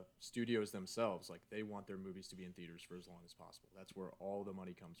the studios themselves, like, they want their movies to be in theaters for as long as possible. That's where all the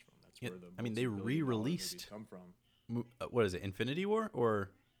money comes from. That's where they re-released come from. What is it? Infinity War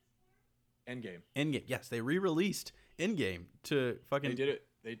or Endgame? Endgame. Yes, they re-released Endgame to fucking They did it.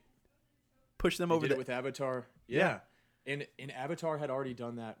 They push them they over did it with Avatar. Yeah. And Avatar had already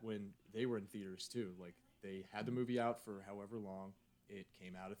done that when they were in theaters too. Like, they had the movie out for however long, it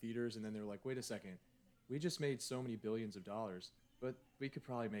came out of theaters, and then they're like, wait a second, we just made so many billions of dollars, but we could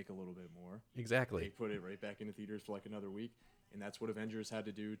probably make a little bit more. Exactly. They put it right back into theaters for like another week, and that's what Avengers had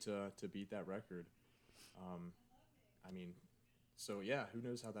to do to beat that record. So yeah, who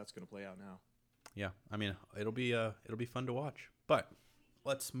knows how that's going to play out now? Yeah, I mean, it'll be fun to watch. But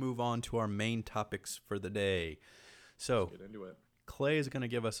let's move on to our main topics for the day. So Let's get into it. Clay is going to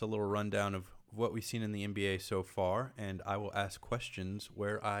give us a little rundown of what we've seen in the NBA so far, and I will ask questions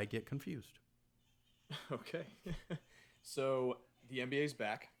where I get confused. Okay. So the NBA's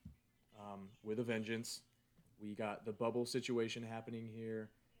back with a vengeance. We got the bubble situation happening here.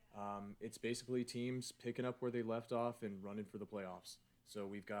 It's basically teams picking up where they left off and running for the playoffs. So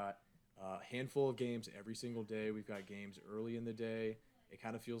we've got a handful of games every single day. We've got games early in the day. It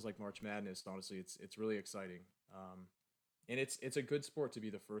kind of feels like March Madness, honestly. It's really exciting. And it's a good sport to be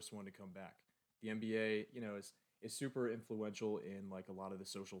the first one to come back. The NBA, is super influential in like a lot of the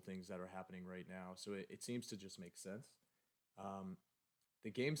social things that are happening right now. So it seems to just make sense. The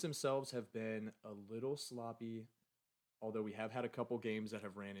games themselves have been a little sloppy, although we have had a couple games that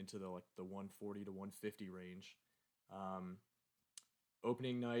have ran into the 140 to 150 range.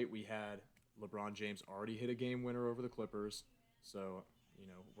 Opening night, we had LeBron James already hit a game winner over the Clippers. So,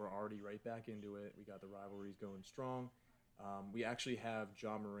 we're already right back into it. We got the rivalries going strong. We actually have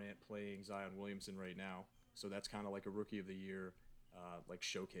Ja Morant playing Zion Williamson right now. So that's kind of like a Rookie of the Year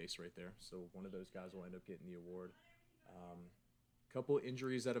showcase right there. So one of those guys will end up getting the award. Couple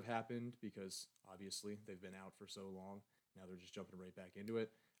injuries that have happened because obviously they've been out for so long. Now they're just jumping right back into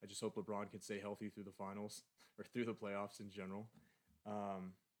it. I just hope LeBron can stay healthy through the finals or through the playoffs in general.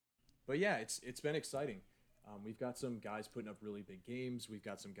 But yeah, it's been exciting. We've got some guys putting up really big games. We've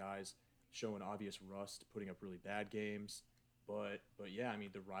got some guys showing obvious rust, putting up really bad games. But yeah, I mean,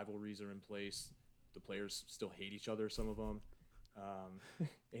 the rivalries are in place. The players still hate each other, some of them.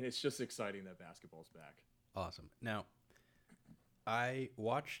 And it's just exciting that basketball's back. Awesome. Now, I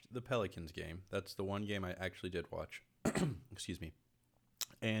watched the Pelicans game. That's the one game I actually did watch. Excuse me.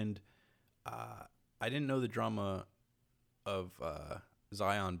 And I didn't know the drama of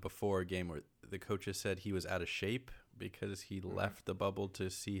Zion before a game where the coaches said he was out of shape because he left the bubble to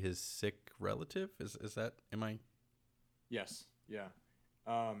see his sick relative. Is that, am I? Yes. Yeah.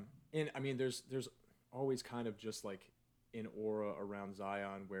 And I mean, there's always kind of just like an aura around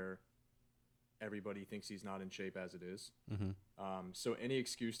Zion where everybody thinks he's not in shape as it is. Mm-hmm. So any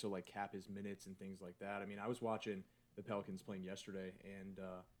excuse to like cap his minutes and things like that. I mean, I was watching the Pelicans playing yesterday, and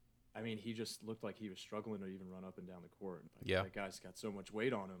I mean, he just looked like he was struggling to even run up and down the court. Like, yeah, that guy's got so much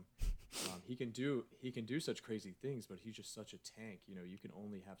weight on him. He can do such crazy things, but he's just such a tank. You can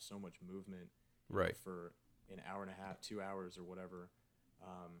only have so much movement, right, for an hour and a half, 2 hours, or whatever.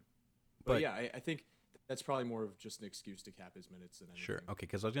 But yeah, I think that's probably more of just an excuse to cap his minutes than anything. Sure. Okay,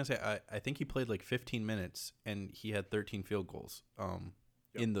 because I was gonna say I think he played like 15 minutes and he had 13 field goals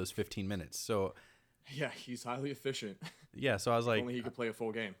in those 15 minutes. So yeah, he's highly efficient. Yeah, so I was like, only he could play a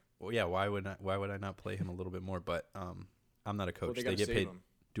full game. Well, yeah, why would I not play him a little bit more? But I'm not a coach. Well, they get paid. Him.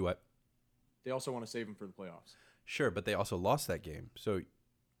 Do what? They also want to save him for the playoffs. Sure, but they also lost that game. So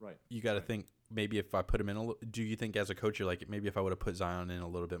right, you got to think maybe if I put him in do you think as a coach you're like maybe if I would have put Zion in a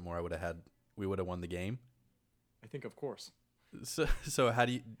little bit more we would have won the game? I think of course. So how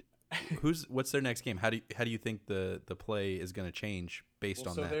do you what's their next game? How do you think the play is going to change based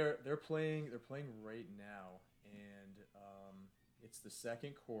on that? So they're playing right now, and it's the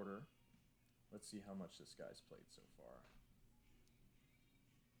second quarter. Let's see how much this guy's played so far.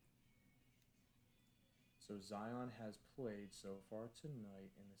 So Zion has played so far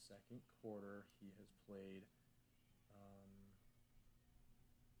tonight in the second quarter. He has played,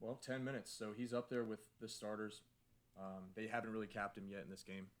 um, 10 minutes. So he's up there with the starters. They haven't really capped him yet in this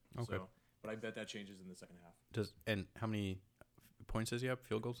game. Okay. So, but I bet that changes in the second half. And how many points does he have?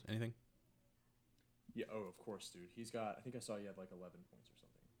 Field goals? Anything? Yeah. Oh, of course, dude. He's got. I think I saw he had like 11 points or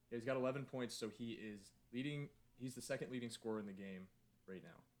something. Yeah, he's got 11 points. So he is leading. He's the second leading scorer in the game right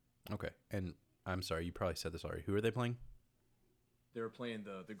now. Okay. And I'm sorry, you probably said this already. Who are they playing? They're playing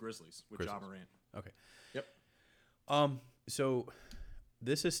the Grizzlies with Ja Morant. Okay. Yep. So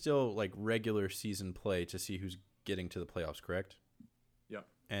this is still like regular season play to see who's getting to the playoffs, correct? Yep.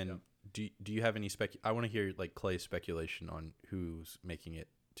 And Yep. Do you have any I want to hear like Clay's speculation on who's making it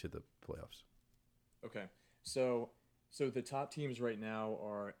to the playoffs. Okay. So the top teams right now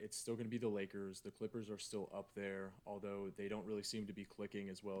are, it's still going to be the Lakers. The Clippers are still up there, although they don't really seem to be clicking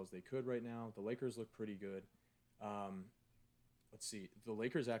as well as they could right now. The Lakers look pretty good. Let's see. The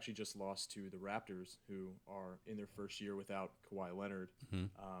Lakers actually just lost to the Raptors, who are in their first year without Kawhi Leonard,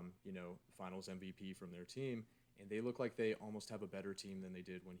 finals MVP from their team. And they look like they almost have a better team than they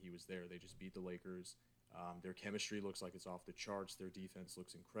did when he was there. They just beat the Lakers. Their chemistry looks like it's off the charts. Their defense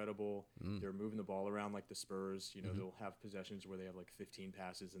looks incredible. They're moving the ball around like the Spurs. They'll have possessions where they have like 15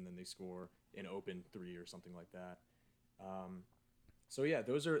 passes and then they score an open three or something like that. So yeah,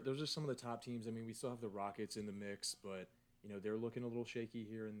 those are some of the top teams. I mean, we still have the Rockets in the mix, but they're looking a little shaky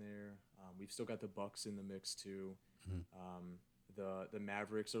here and there. We've still got the Bucks in the mix too. The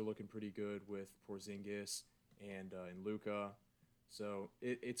Mavericks are looking pretty good with Porzingis and Luka. So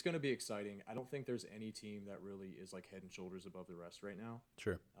it's going to be exciting. I don't think there's any team that really is like head and shoulders above the rest right now.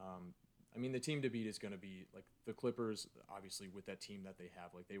 Sure. I mean, the team to beat is going to be like the Clippers, obviously, with that team that they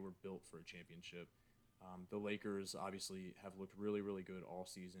have. Like, they were built for a championship. The Lakers obviously have looked really, really good all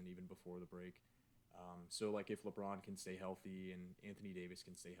season, even before the break. So like if LeBron can stay healthy and Anthony Davis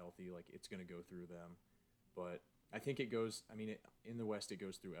can stay healthy, like it's going to go through them. But I think it goes, in the West, it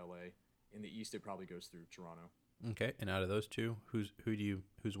goes through LA. In the East, it probably goes through Toronto. Okay, and out of those two, who's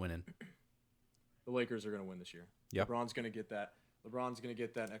winning? The Lakers are going to win this year. Yep. LeBron's going to get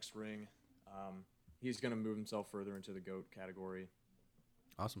that next ring. He's going to move himself further into the GOAT category.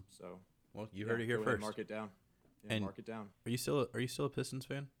 Awesome. So, well, you heard it here first. Mark it down. Yeah, and mark it down. Are you still a Pistons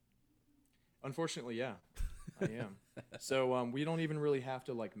fan? Unfortunately, yeah, I am. So we don't even really have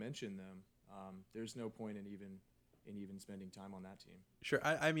to like mention them. There's no point in even spending time on that team. Sure.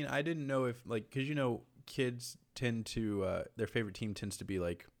 I mean, I didn't know if like, because kids tend to their favorite team tends to be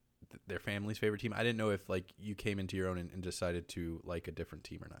like their family's favorite team. I didn't know if like you came into your own and decided to like a different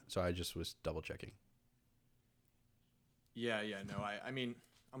team or not. So I just was double checking. Yeah, no. I mean,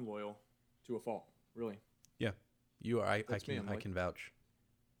 I'm loyal to a fault, really. Yeah, you are. I I can vouch.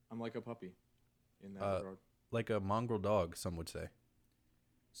 I'm like a puppy in that regard. Like a mongrel dog, some would say.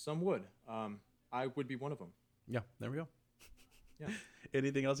 Some would. I would be one of them. Yeah, there we go. Yeah.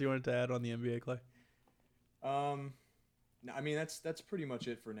 Anything else you wanted to add on the NBA, Clay? No, I mean that's pretty much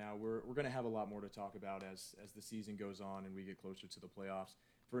it for now. We're going to have a lot more to talk about as the season goes on and we get closer to the playoffs.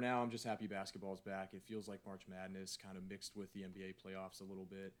 For now, I'm just happy basketball's back. It feels like March Madness kind of mixed with the NBA playoffs a little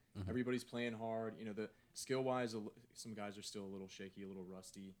bit. Mm-hmm. Everybody's playing hard. The skill-wise, some guys are still a little shaky, a little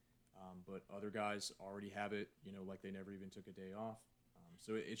rusty, but other guys already have it. Like they never even took a day off.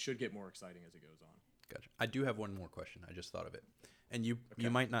 So it should get more exciting as it goes on. Gotcha. I do have one more question. I just thought of it, and you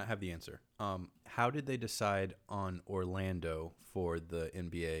might not have the answer. How did they decide on Orlando for the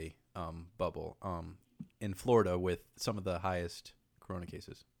NBA bubble in Florida with some of the highest corona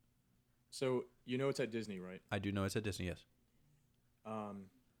cases? So it's at Disney, right? I do know it's at Disney, yes.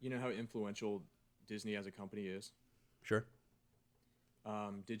 You know how influential Disney as a company is? Sure.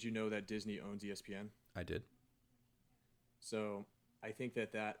 Did you know that Disney owns ESPN? I did. So I think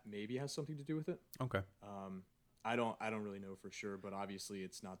that maybe has something to do with it. Okay. I don't really know for sure, but obviously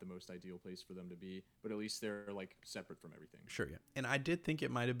it's not the most ideal place for them to be. But at least they're like separate from everything. Sure, yeah. And I did think it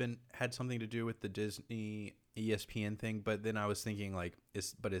might have had something to do with the Disney ESPN thing, but then I was thinking like,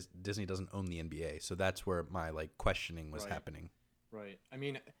 Disney doesn't own the NBA, so that's where my like questioning was happening. Right. I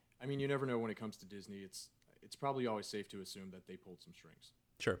mean, you never know when it comes to Disney. It's probably always safe to assume that they pulled some strings.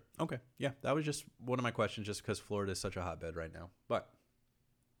 Sure. Okay. Yeah, that was just one of my questions, just because Florida is such a hotbed right now. But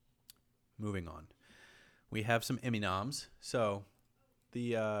moving on, we have some Emmy noms. So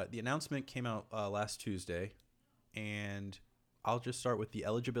the announcement came out last Tuesday, and I'll just start with the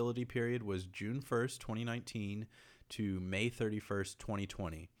eligibility period was June 1st, 2019 to May 31st,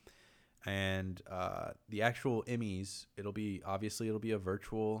 2020. And the actual Emmys, it'll be a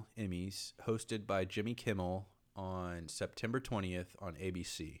virtual Emmys hosted by Jimmy Kimmel on September 20th on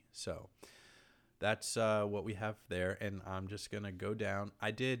ABC. So that's what we have there, and I'm just gonna go down.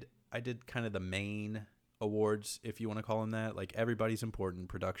 I did kind of the main awards, if you want to call them that. Like everybody's important,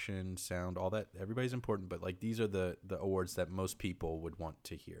 production, sound, all that. Everybody's important, but like these are the awards that most people would want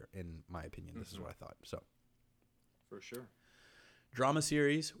to hear, in my opinion. This is what I thought. So For sure. drama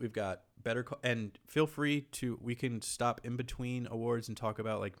series, we've got Better Call, and feel free to, we can stop in between awards and talk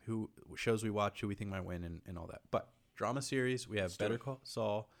about like who shows we watch, who we think might win, and all that. But drama series, we have Better Call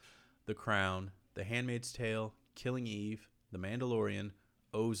Saul, The Crown, The Handmaid's Tale, Killing Eve, The Mandalorian,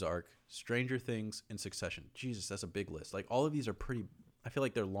 Ozark, Stranger Things, and Succession. Jesus, that's a big list. Like all of these are pretty, I feel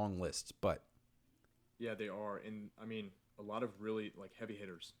like they're long lists, but Yeah, they are. And I mean, a lot of really like heavy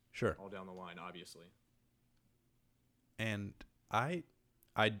hitters sure. all down the line, obviously. And I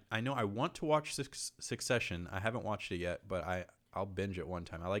know I want to watch Succession. I haven't watched it yet, but I'll binge it one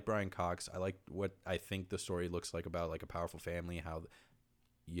time. I like Brian Cox. I like what I think the story looks like about like a powerful family. How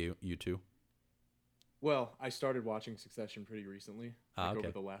you too. Well, I started watching Succession pretty recently, Okay.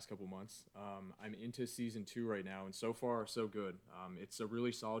 over the last couple months. I'm into season 2 right now, and so far, so good. It's a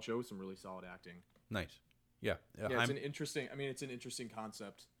really solid show with some really solid acting. Nice. Yeah. Yeah, it's an interesting. I mean, it's an interesting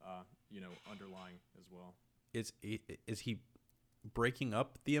concept. Underlying as well. Is he breaking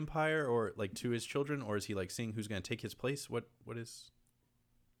up the empire, or like to his children, or is he like seeing who's going to take his place? What is?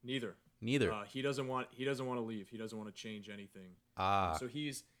 Neither. Neither. He doesn't want to leave. He doesn't want to change anything. So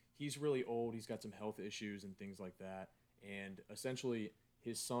he's really old. He's got some health issues and things like that. And essentially,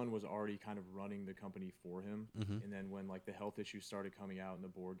 his son was already kind of running the company for him. Mhm. And then when like the health issues started coming out and the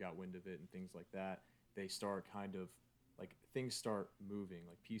board got wind of it and things like that, they start kind of like things start moving,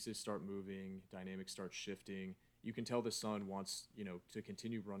 like pieces start moving, dynamics start shifting. You can tell the son wants, to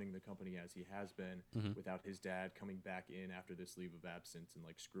continue running the company as he has been without his dad coming back in after this leave of absence and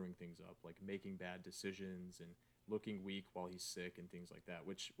like screwing things up, like making bad decisions and looking weak while he's sick and things like that,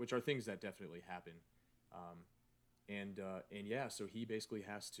 which are things that definitely happen. And yeah, so he basically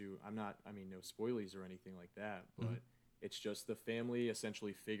has to, no spoilies or anything like that, but it's just the family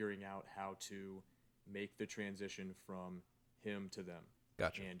essentially figuring out how to make the transition from him to them.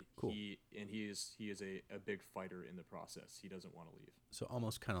 Gotcha. And cool. he is a big fighter in the process. He doesn't want to leave. So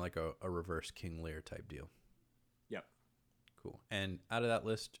almost kind of like a reverse King Lear type deal. Yep. Cool. And out of that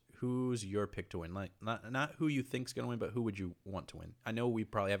list, who's your pick to win? Like not who you think's gonna win, but who would you want to win? I know we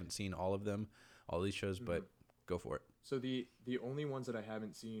probably haven't seen all of them, all these shows, but go for it. So the only ones that I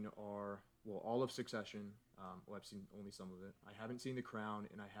haven't seen are all of Succession. I've seen only some of it. I haven't seen The Crown,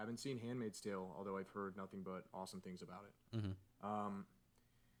 and I haven't seen Handmaid's Tale, although I've heard nothing but awesome things about it.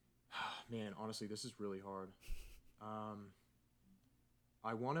 Man, honestly, this is really hard.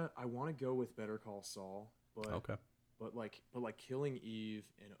 I wanna go with Better Call Saul, but Okay. But like Killing Eve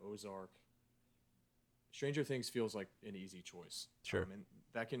and Ozark, Stranger Things feels like an easy choice. Sure. And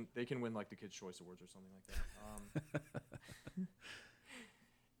they can win like the Kids' Choice Awards or something like that.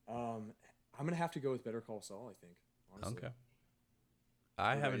 I'm gonna have to go with Better Call Saul, I think. Honestly. Okay.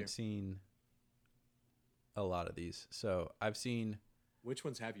 I about you? haven't seen a lot of these. So I've seen Which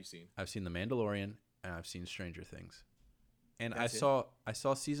ones have you seen? The Mandalorian and I've seen Stranger Things. And That's I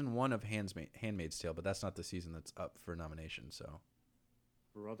saw season 1 of Handmaid's Tale, but that's not the season that's up for nomination. So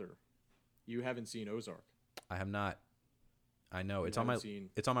Brother, you haven't seen Ozark. I have not. I know You it's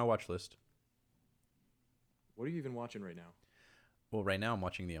on my watch list. What are you even watching right now? Well, right now I'm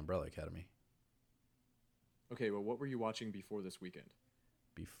watching The Umbrella Academy. Okay, well, what were you watching before this weekend?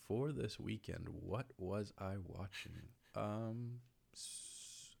 Before this weekend, what was I watching?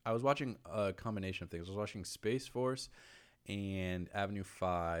 I was watching a combination of things. I was watching Space Force and Avenue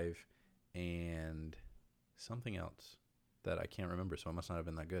 5 and something else that I can't remember, so it must not have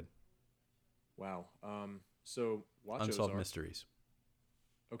been that good. Wow. So watch Unsolved Ozark. Mysteries.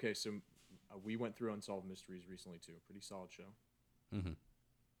 Okay, so we went through Unsolved Mysteries recently too. Pretty solid show.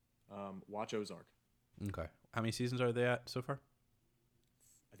 Watch Ozark. Okay. How many seasons are they at so far?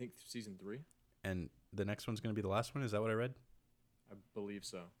 I think season 3. And the next one's going to be the last one? Is that what I read? I believe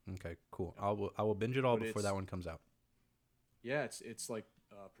so. Okay, cool. I will binge it all But before that one comes out. Yeah, it's like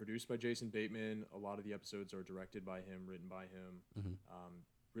produced by Jason Bateman. A lot of the episodes are directed by him, written by him.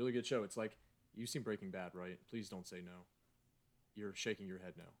 Really good show. It's like, you've seen Breaking Bad, right? Please don't say no. You're shaking your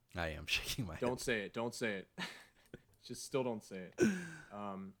head no. I am shaking my head. Don't say it. Don't say it. Just still don't say it.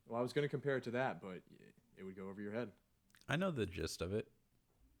 Well, I was going to compare it to that, but it would go over your head. I know the gist of it,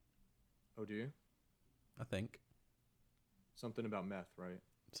 Oh, do you? I think. Something about meth, right?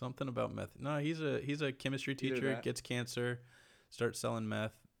 Something about meth. No, he's a chemistry Either teacher, that. gets cancer, starts selling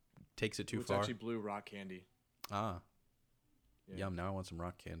meth, takes it too It's far. actually blue rock candy. Yeah. Yum, now I want some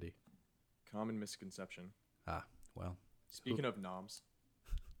rock candy. Common misconception. Well. Speaking of noms.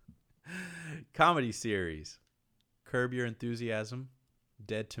 Comedy series: Curb Your Enthusiasm,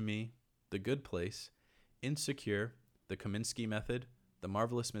 Dead to Me, The Good Place, Insecure, The Kaminsky Method, The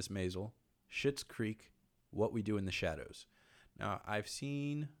Marvelous Miss Maisel, Schitt's Creek, What We Do in the Shadows. Now, I've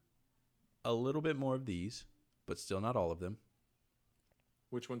seen a little bit more of these, but still not all of them.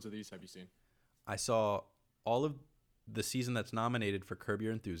 Which ones of these have you seen? I saw all of the season that's nominated for Curb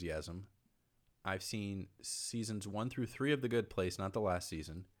Your Enthusiasm. I've seen seasons 1 through 3 of The Good Place, not the last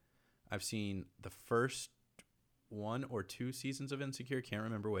season. I've seen the first 1 or 2 seasons of Insecure, can't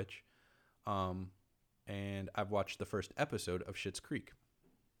remember which. And I've watched the first episode of Schitt's Creek.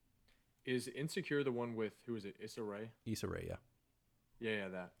 Is Insecure the one with, who is it, Issa Rae? Issa Rae, yeah. Yeah,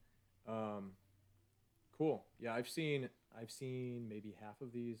 that. Cool. Yeah, I've seen maybe half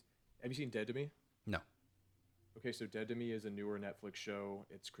of these. Have you seen Dead to Me? No. Okay, so Dead to Me is a newer Netflix show.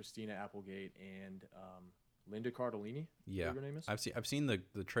 It's Christina Applegate and Linda Cardellini. Yeah, whatever her name is. I've seen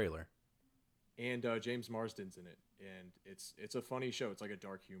the trailer. And James Marsden's in it, and it's a funny show. It's like a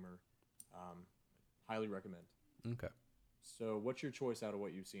dark humor. Highly recommend. Okay. So, what's your choice out of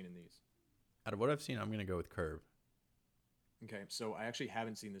what you've seen in these? Out of what I've seen, I'm gonna go with Curb. Okay, so I actually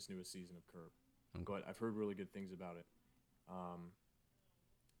haven't seen this newest season of Curb, but I've heard really good things about it.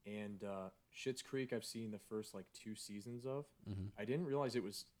 And Schitt's Creek, I've seen the first like 2 seasons of. Mm-hmm. I didn't realize it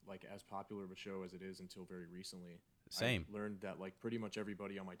was like as popular of a show as it is until very recently. Same. I learned that like pretty much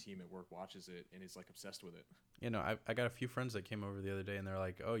everybody on my team at work watches it and is like obsessed with it. You know, I got a few friends that came over the other day, and they're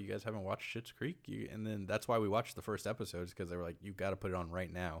like, "Oh, you guys haven't watched Schitt's Creek?" And then that's why we watched the first episodes, because they were like, "You got to put it on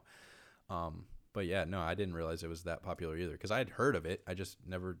right now." But yeah, no, I didn't realize it was that popular either, because I had heard of it. I just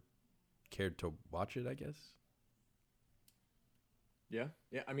never cared to watch it, I guess. Yeah.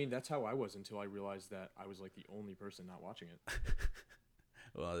 I mean, that's how I was until I realized that I was like the only person not watching it.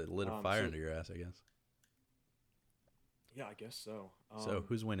 Well, it lit a fire under your ass, I guess. Yeah, I guess so. So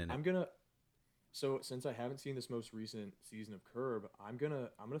who's winning it? So since I haven't seen this most recent season of Curb, I'm gonna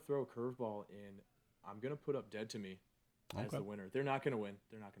throw a curveball in. I'm gonna put up Dead to Me as the winner. They're not gonna win.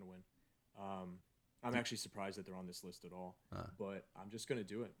 I'm actually surprised that they're on this list at all. But I'm just gonna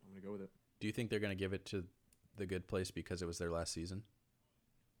do it. I'm gonna go with it. Do you think they're gonna give it to The Good Place because it was their last season?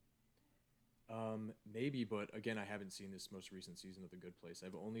 Maybe, but again, I haven't seen this most recent season of The Good Place.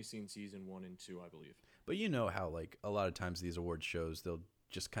 I've only seen season 1 and 2, I believe. But you know how, like, a lot of times these award shows, they'll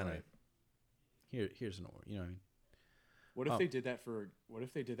just kind of here's an award. You know what I mean? What if they did that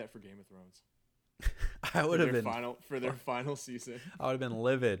for Game of Thrones? I would have been for their final season. I would have been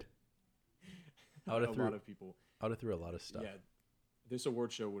livid. A lot of people. I would have threw a lot of stuff. Yeah, this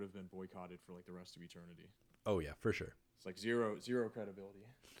award show would have been boycotted for like the rest of eternity. Oh yeah, for sure. It's like zero credibility.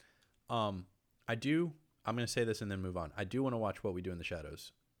 I'm going to say this and then move on. I do want to watch What We Do in the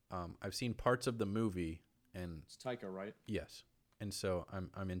Shadows. I've seen parts of the movie, and it's Taika, right? Yes. And so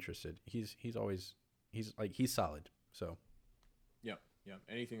I'm interested. He's solid. So Yep.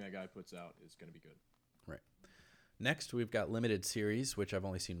 Anything that guy puts out is going to be good. Right. Next, we've got limited series, which I've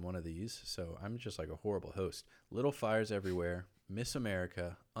only seen one of these, so I'm just like a horrible host. Little Fires Everywhere, Miss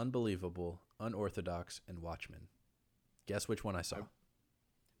America, Unbelievable, Unorthodox, and Watchmen. Guess which one I saw?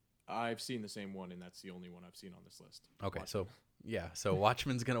 I've seen the same one, and that's the only one I've seen on this list. Okay, Watchmen. so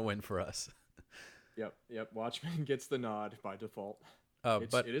Watchmen's going to win for us. Yep. Watchmen gets the nod by default.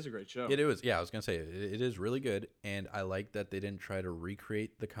 But it is a great show. It is. Yeah, I was going to say, it is really good, and I like that they didn't try to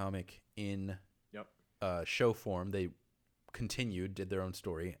recreate the comic in show form. They did their own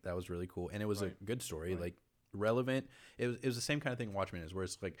story. That was really cool, and it was a good story, like relevant. It was the same kind of thing Watchmen is, where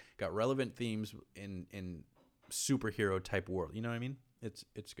it's like got relevant themes in superhero type world. You know what I mean? It's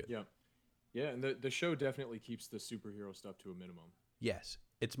good. Yeah, and the show definitely keeps the superhero stuff to a minimum. Yes,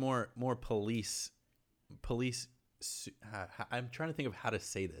 it's more police. I'm trying to think of how to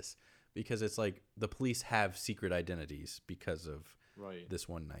say this, because it's like the police have secret identities because of this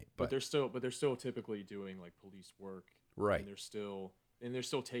one night, but they're still typically doing like police work, right? And they're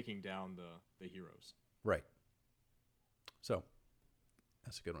still taking down the heroes, right? So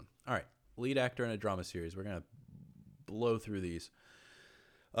that's a good one. All right, lead actor in a drama series. We're gonna blow through these.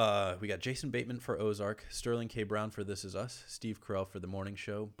 We got Jason Bateman for Ozark, Sterling K. Brown for This Is Us, Steve Carell for The Morning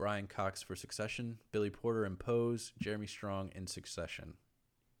Show, Brian Cox for Succession, Billy Porter in Pose, Jeremy Strong in Succession.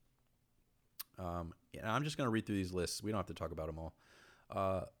 And I'm just going to read through these lists. We don't have to talk about them all.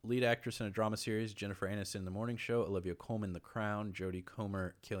 Lead actress in a drama series, Jennifer Aniston in The Morning Show, Olivia Colman, The Crown, Jodie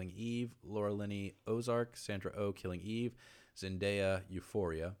Comer, Killing Eve, Laura Linney, Ozark, Sandra Oh, Killing Eve, Zendaya,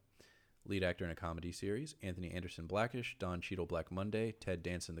 Euphoria. Lead actor in a comedy series, Anthony Anderson, Blackish, Don Cheadle, Black Monday, Ted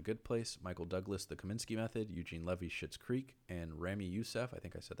Danson, The Good Place, Michael Douglas, The Kaminsky Method, Eugene Levy, Schitt's Creek, and Rami Youssef, I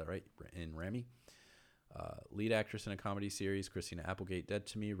think I said that right, in Rami. Lead actress in a comedy series, Christina Applegate, Dead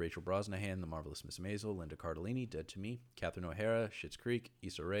to Me. Rachel Brosnahan, The Marvelous Miss Maisel. Linda Cardellini, Dead to Me. Catherine O'Hara, Schitt's Creek.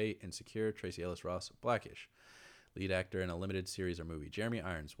 Issa Rae, Insecure. Tracy Ellis Ross, Blackish. Lead actor in a limited series or movie, Jeremy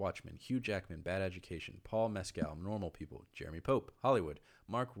Irons, Watchmen. Hugh Jackman, Bad Education. Paul Mescal, Normal People. Jeremy Pope, Hollywood.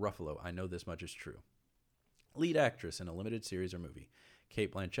 Mark Ruffalo, I Know This Much Is True. Lead actress in a limited series or movie,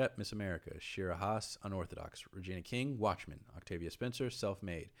 Cate Blanchett, Miss America. Shira Haas, Unorthodox. Regina King, Watchmen. Octavia Spencer,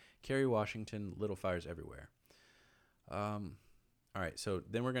 Self-Made. Kerry Washington, Little Fires Everywhere. All right, so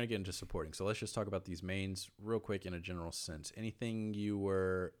then we're going to get into supporting. So let's just talk about these mains real quick in a general sense. Any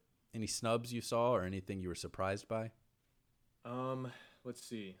snubs you saw or anything you were surprised by? Let's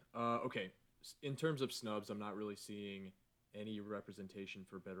see. Okay. In terms of snubs, I'm not really seeing any representation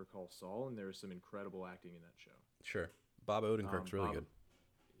for Better Call Saul, and there is some incredible acting in that show. Sure. Bob Odenkirk's really good.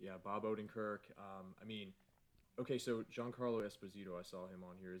 Yeah, Bob Odenkirk. Okay, so Giancarlo Esposito, I saw him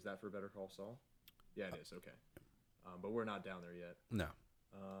on here. Is that for Better Call Saul? Yeah, it is. Okay. But we're not down there yet. No.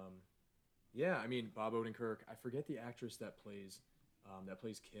 Yeah, I mean, Bob Odenkirk. I forget the actress that plays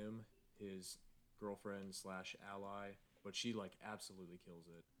Kim, his girlfriend / ally, but she like absolutely kills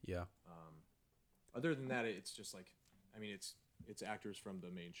it. Yeah. Other than that, it's just like, I mean, it's actors from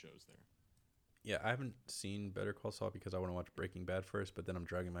the main shows there. Yeah, I haven't seen Better Call Saul because I want to watch Breaking Bad first, but then I'm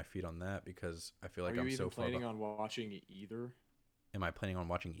dragging my feet on that because I feel like I'm so far. Are you even planning on watching either? Am I planning on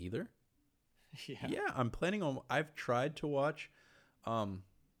watching either? Yeah. Yeah, I'm planning on. I've tried to watch, I've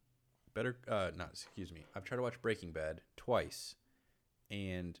tried to watch Breaking Bad twice,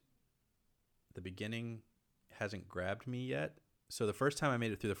 and the beginning hasn't grabbed me yet. So the first time I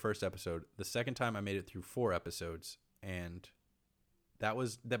made it through the first episode, the second time I made it through 4 episodes, and that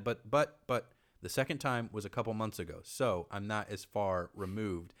was that. But the second time was a couple months ago, so I'm not as far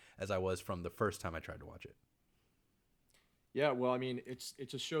removed as I was from the first time I tried to watch it. Yeah, well, I mean, it's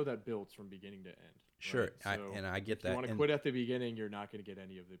a show that builds from beginning to end. Sure, right? So I get that. If you want to quit at the beginning, you're not going to get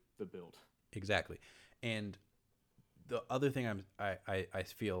any of the build. Exactly, and the other thing I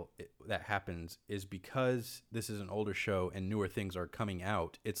feel that happens is because this is an older show and newer things are coming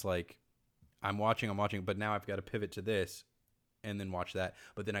out. It's like I'm watching, but now I've got to pivot to this, and then watch that.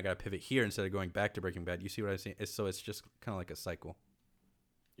 But then I got to pivot here instead of going back to Breaking Bad. You see what I'm saying? So it's just kind of like a cycle.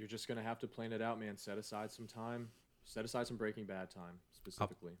 You're just going to have to plan it out, man. Set aside some time. Set aside some Breaking Bad time,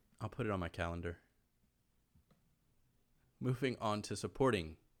 specifically. I'll put it on my calendar. Moving on to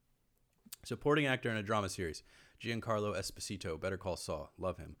supporting. Supporting actor in a drama series. Giancarlo Esposito, Better Call Saul.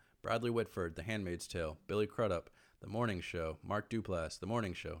 Love him. Bradley Whitford, The Handmaid's Tale. Billy Crudup, The Morning Show. Mark Duplass, The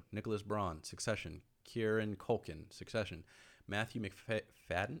Morning Show. Nicholas Braun, Succession. Kieran Culkin, Succession. Matthew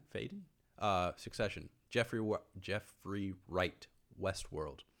McFadden, Succession. Jeffrey Wright,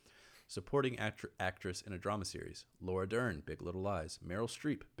 Westworld. Supporting actress in a drama series. Laura Dern, Big Little Lies. Meryl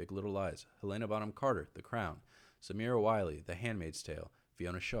Streep, Big Little Lies. Helena Bonham Carter, The Crown. Samira Wiley, The Handmaid's Tale.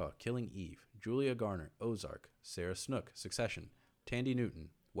 Fiona Shaw, Killing Eve. Julia Garner, Ozark. Sarah Snook, Succession. Tandy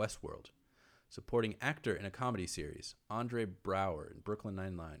Newton, Westworld. Supporting actor in a comedy series. Andre Braugher in Brooklyn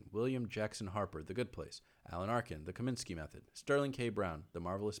Nine-Nine. William Jackson Harper, The Good Place. Alan Arkin, The Kaminsky Method. Sterling K. Brown, The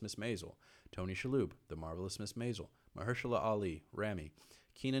Marvelous Miss Maisel. Tony Shalhoub, The Marvelous Miss Maisel. Mahershala Ali, Rami.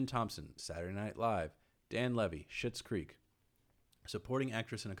 Kenan Thompson, Saturday Night Live. Dan Levy, Schitt's Creek. Supporting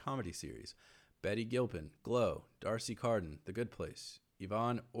actress in a comedy series. Betty Gilpin, Glow. Darcy Carden, The Good Place.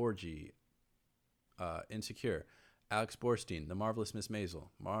 Yvonne Orji, Insecure. Alex Borstein, The Marvelous Miss Maisel.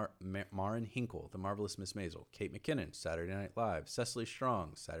 Maren Hinkle, The Marvelous Miss Maisel. Kate McKinnon, Saturday Night Live. Cecily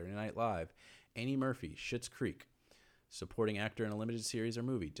Strong, Saturday Night Live. Annie Murphy, Schitt's Creek. Supporting actor in a limited series or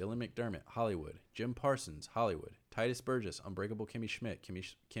movie. Dylan McDermott, Hollywood. Jim Parsons, Hollywood. Titus Burgess, Unbreakable Kimmy Schmidt,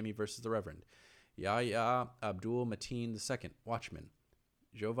 Kimmy vs. the Reverend. Yahya Abdul Mateen II, Watchmen.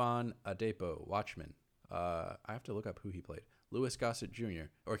 Jovan Adepo, Watchmen. I have to look up who he played. Louis Gossett Jr.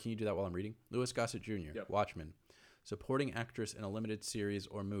 Or can you do that while I'm reading? Louis Gossett Jr., Yep. Watchmen. Supporting actress in a limited series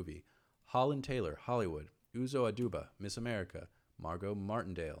or movie. Holland Taylor, Hollywood. Uzo Aduba, Miss America. Margot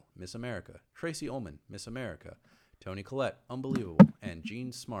Martindale, Miss America. Tracy Ullman, Miss America. Toni Collette, Unbelievable. And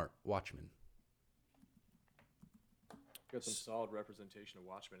Jean Smart, Watchmen. Got some solid representation of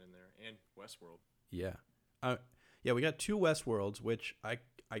Watchmen in there and Westworld. Yeah. Yeah, we got 2 Westworlds, which I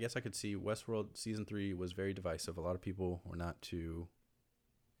guess I could see. Westworld Season 3 was very divisive. A lot of people were not too...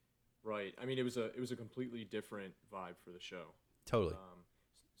 Right. I mean, it was a completely different vibe for the show. Totally.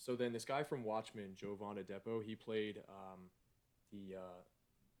 So then this guy from Watchmen, Jovan Adepo, he played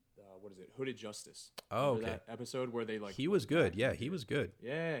what is it, Hooded Justice. Oh, Remember okay. that episode where they like... He was good. Yeah, he was good.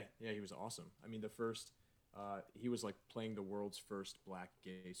 Yeah, he was awesome. I mean, he was like playing the world's first black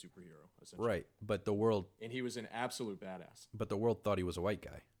gay superhero, essentially. Right, but the world... And he was an absolute badass. But the world thought he was a white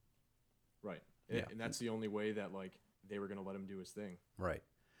guy. Right, Yeah. And that's the only way that like they were gonna let him do his thing. Right.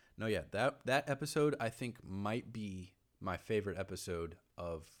 No, yeah, that episode I think might be my favorite episode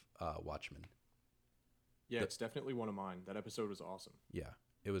of Watchmen. Yeah, it's definitely one of mine. That episode was awesome. Yeah,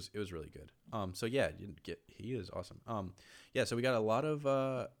 it was really good. So yeah, he is awesome. Yeah, so we got a lot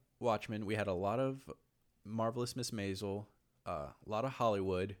of Watchmen. We had a lot of Marvelous Miss Maisel, a lot of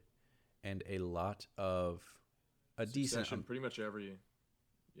Hollywood, and a lot of a Succession, decent. pretty much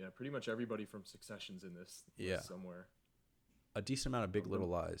everybody from Succession's in this list somewhere. A decent amount of Big Little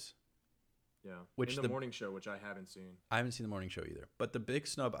Lies. Yeah, Which in the morning show, which I haven't seen. I haven't seen the morning show either. But the big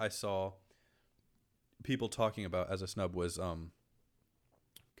snub I saw people talking about as a snub was God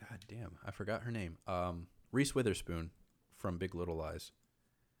damn, I forgot her name. Reese Witherspoon from Big Little Lies.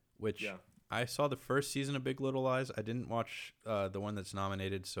 Which I saw the first season of Big Little Lies. I didn't watch the one that's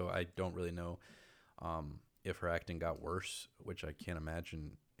nominated, so I don't really know if her acting got worse, which I can't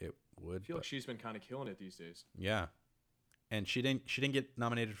imagine it would. I feel like she's been kind of killing it these days. Yeah. And she didn't get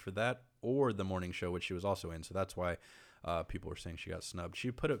nominated for that or the morning show, which she was also in. So that's why people were saying she got snubbed.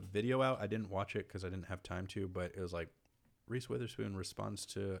 She put a video out. I didn't watch it because I didn't have time to, but it was like Reese Witherspoon responds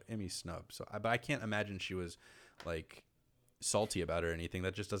to Emmy snub. So, but I can't imagine she was like salty about it or anything.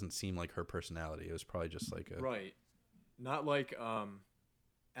 That just doesn't seem like her personality. It was probably just like a right, not like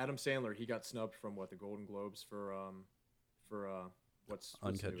Adam Sandler. He got snubbed from the Golden Globes for what's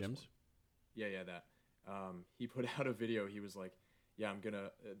Uncut Gems. Yeah, that. He put out a video. He was like, yeah, I'm gonna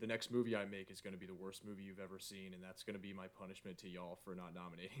the next movie I make is gonna be the worst movie you've ever seen, and that's gonna be my punishment to y'all for not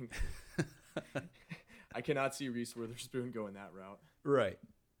nominating. I cannot see Reese Witherspoon going that route. Right.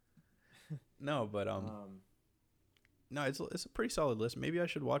 No, but no, it's a pretty solid list. Maybe I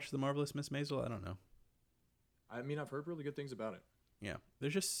should watch The Marvelous Miss Maisel. I don't know. I mean, I've heard really good things about it. Yeah,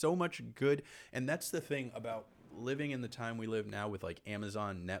 there's just so much good, and that's the thing about living in the time we live now with like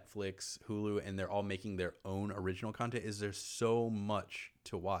Amazon, Netflix, Hulu, and they're all making their own original content. Is there's so much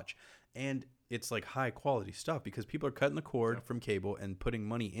to watch, and it's like high quality stuff because people are cutting the cord from cable and putting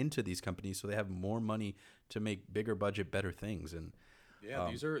money into these companies, so they have more money to make bigger budget, better things. And yeah,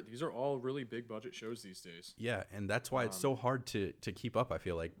 these are all really big budget shows these days. Yeah, and that's why it's so hard to keep up. I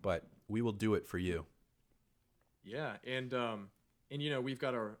feel like, but we will do it for you. Yeah, and you know we've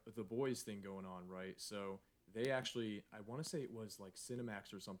got The Boys thing going on, right? So they actually, I want to say it was like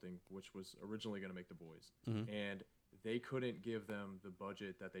Cinemax or something, which was originally going to make The Boys, and they couldn't give them the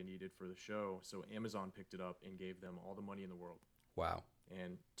budget that they needed for the show, so Amazon picked it up and gave them all the money in the world. Wow!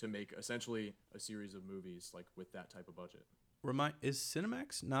 And to make essentially a series of movies like with that type of budget. Is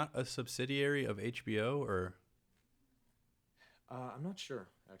Cinemax not a subsidiary of HBO or? I'm not sure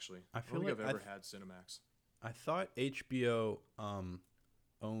actually. I don't think I've ever had Cinemax. I thought HBO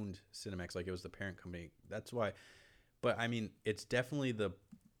owned Cinemax, like it was the parent company. That's why. But I mean, it's definitely the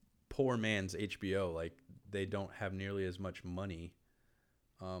poor man's HBO. Like they don't have nearly as much money.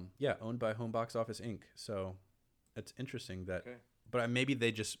 Yeah, owned by Home Box Office Inc. So it's interesting that. Okay. But maybe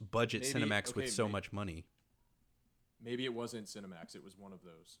they just budget Cinemax with so much money. Maybe it wasn't Cinemax. It was one of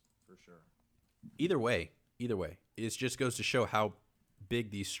those for sure. Either way, it just goes to show how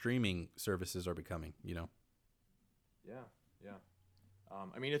big these streaming services are becoming. You know. Yeah.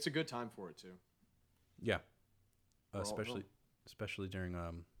 I mean, it's a good time for it too. Yeah, especially during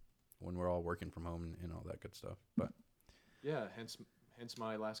when we're all working from home and all that good stuff. But yeah, hence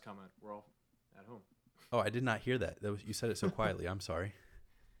my last comment. We're all at home. Oh, I did not hear that. You said it so quietly. I'm sorry.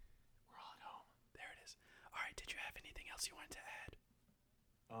 We're all at home. There it is. All right. Did you have anything else you wanted to add?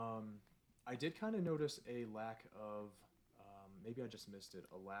 I did kind of notice a lack of, maybe I just missed it,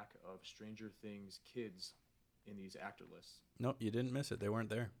 a lack of Stranger Things kids in these actor lists. Nope, you didn't miss it. They weren't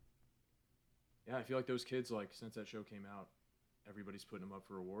there. Yeah, I feel like those kids, like since that show came out, everybody's putting them up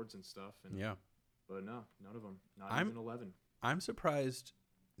for awards and stuff. And, yeah. But no, none of them. Not even 11. I'm surprised.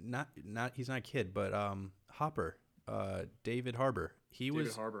 Not he's not a kid, but Hopper, David Harbour. He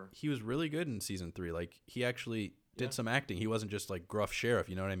was really good in season 3. Like he actually did some acting. He wasn't just like gruff sheriff.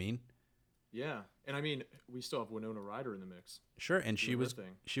 You know what I mean? Yeah, and I mean we still have Winona Ryder in the mix. Sure, and she was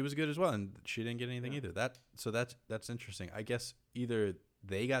good as well, and she didn't get anything either. That's interesting. I guess either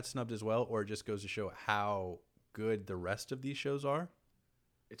they got snubbed as well, or it just goes to show how good the rest of these shows are.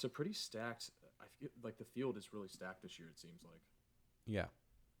 It's a pretty stacked. I feel like the field is really stacked this year. It seems like. Yeah,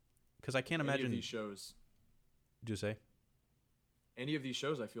 because I can't imagine these shows. Do you say? Any of these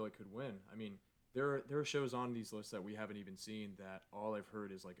shows, I feel like could win. I mean, there are shows on these lists that we haven't even seen that all I've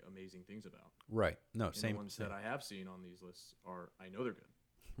heard is like amazing things about. Right. No, and same. The ones that I have seen on these lists I know they're good.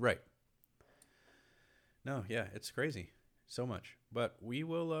 Right. No, yeah, it's crazy. So much. But we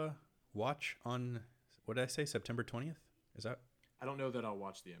will watch on, what did I say, September 20th? Is that? I don't know that I'll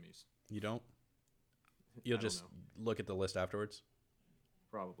watch the Emmys. You don't? You'll I don't just know. look at the list afterwards.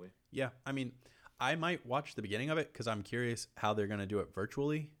 Probably. Yeah, I mean, I might watch the beginning of it because I'm curious how they're going to do it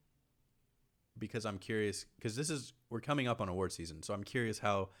virtually. Because I'm curious, because we're coming up on award season, so I'm curious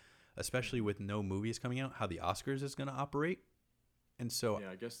how, especially with no movies coming out, how the Oscars is going to operate. And so,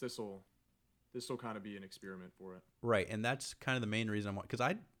 Yeah, I guess this will kind of be an experiment for it. right, and that's kind of the main reason because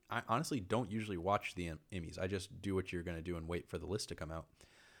I honestly don't usually watch the Emmys. I just do what you're going to do and wait for the list to come out.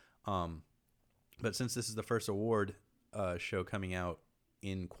 But since this is the first award show coming out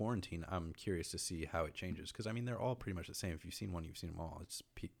in quarantine, I'm curious to see how it changes because I mean they're all pretty much the same. If you've seen one, you've seen them all. It's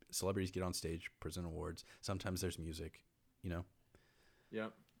celebrities get on stage, present awards. Sometimes there's music, you know.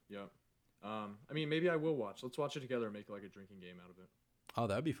 Yep. I mean, maybe I will watch. Let's watch it together and make like a drinking game out of it. Oh,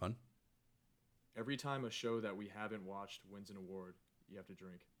 that'd be fun. Every time a show that we haven't watched wins an award, you have to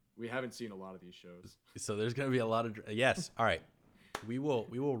drink. We haven't seen a lot of these shows. So there's gonna be a lot of yes. All right. We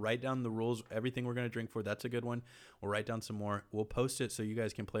will write down the rules, everything we're going to drink for. That's a good one. We'll write down some more. We'll post it so you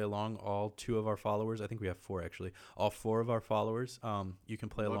guys can play along. All 2 of our followers, I think we have 4 actually. All 4 of our followers, you can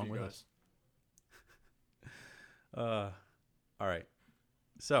play along with us. All right.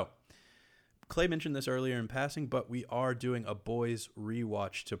 So Clay mentioned this earlier in passing, but we are doing a Boys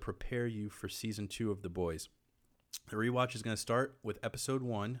rewatch to prepare you for season 2 of The Boys. The rewatch is going to start with episode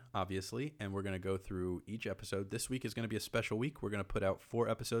 1, obviously, and we're going to go through each episode. This week is going to be a special week. We're going to put out 4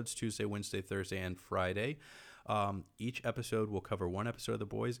 episodes, Tuesday, Wednesday, Thursday, and Friday. Each episode will cover 1 episode of The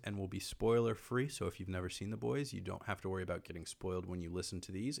Boys and will be spoiler-free, so if you've never seen The Boys, you don't have to worry about getting spoiled when you listen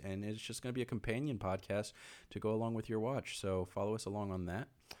to these, and it's just going to be a companion podcast to go along with your watch, so follow us along on that.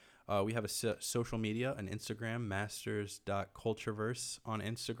 We have a social media, an Instagram, masters.cultureverse on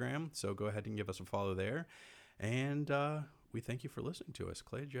Instagram, so go ahead and give us a follow there. And we thank you for listening to us.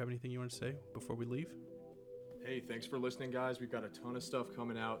 Clay, do you have anything you want to say before we leave? Hey, thanks for listening, guys. We've got a ton of stuff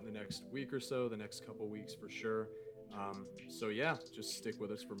coming out in the next week or so, the next couple weeks for sure. So yeah, just stick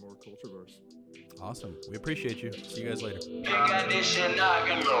with us for more Cultureverse. Awesome. We appreciate you. See you guys later.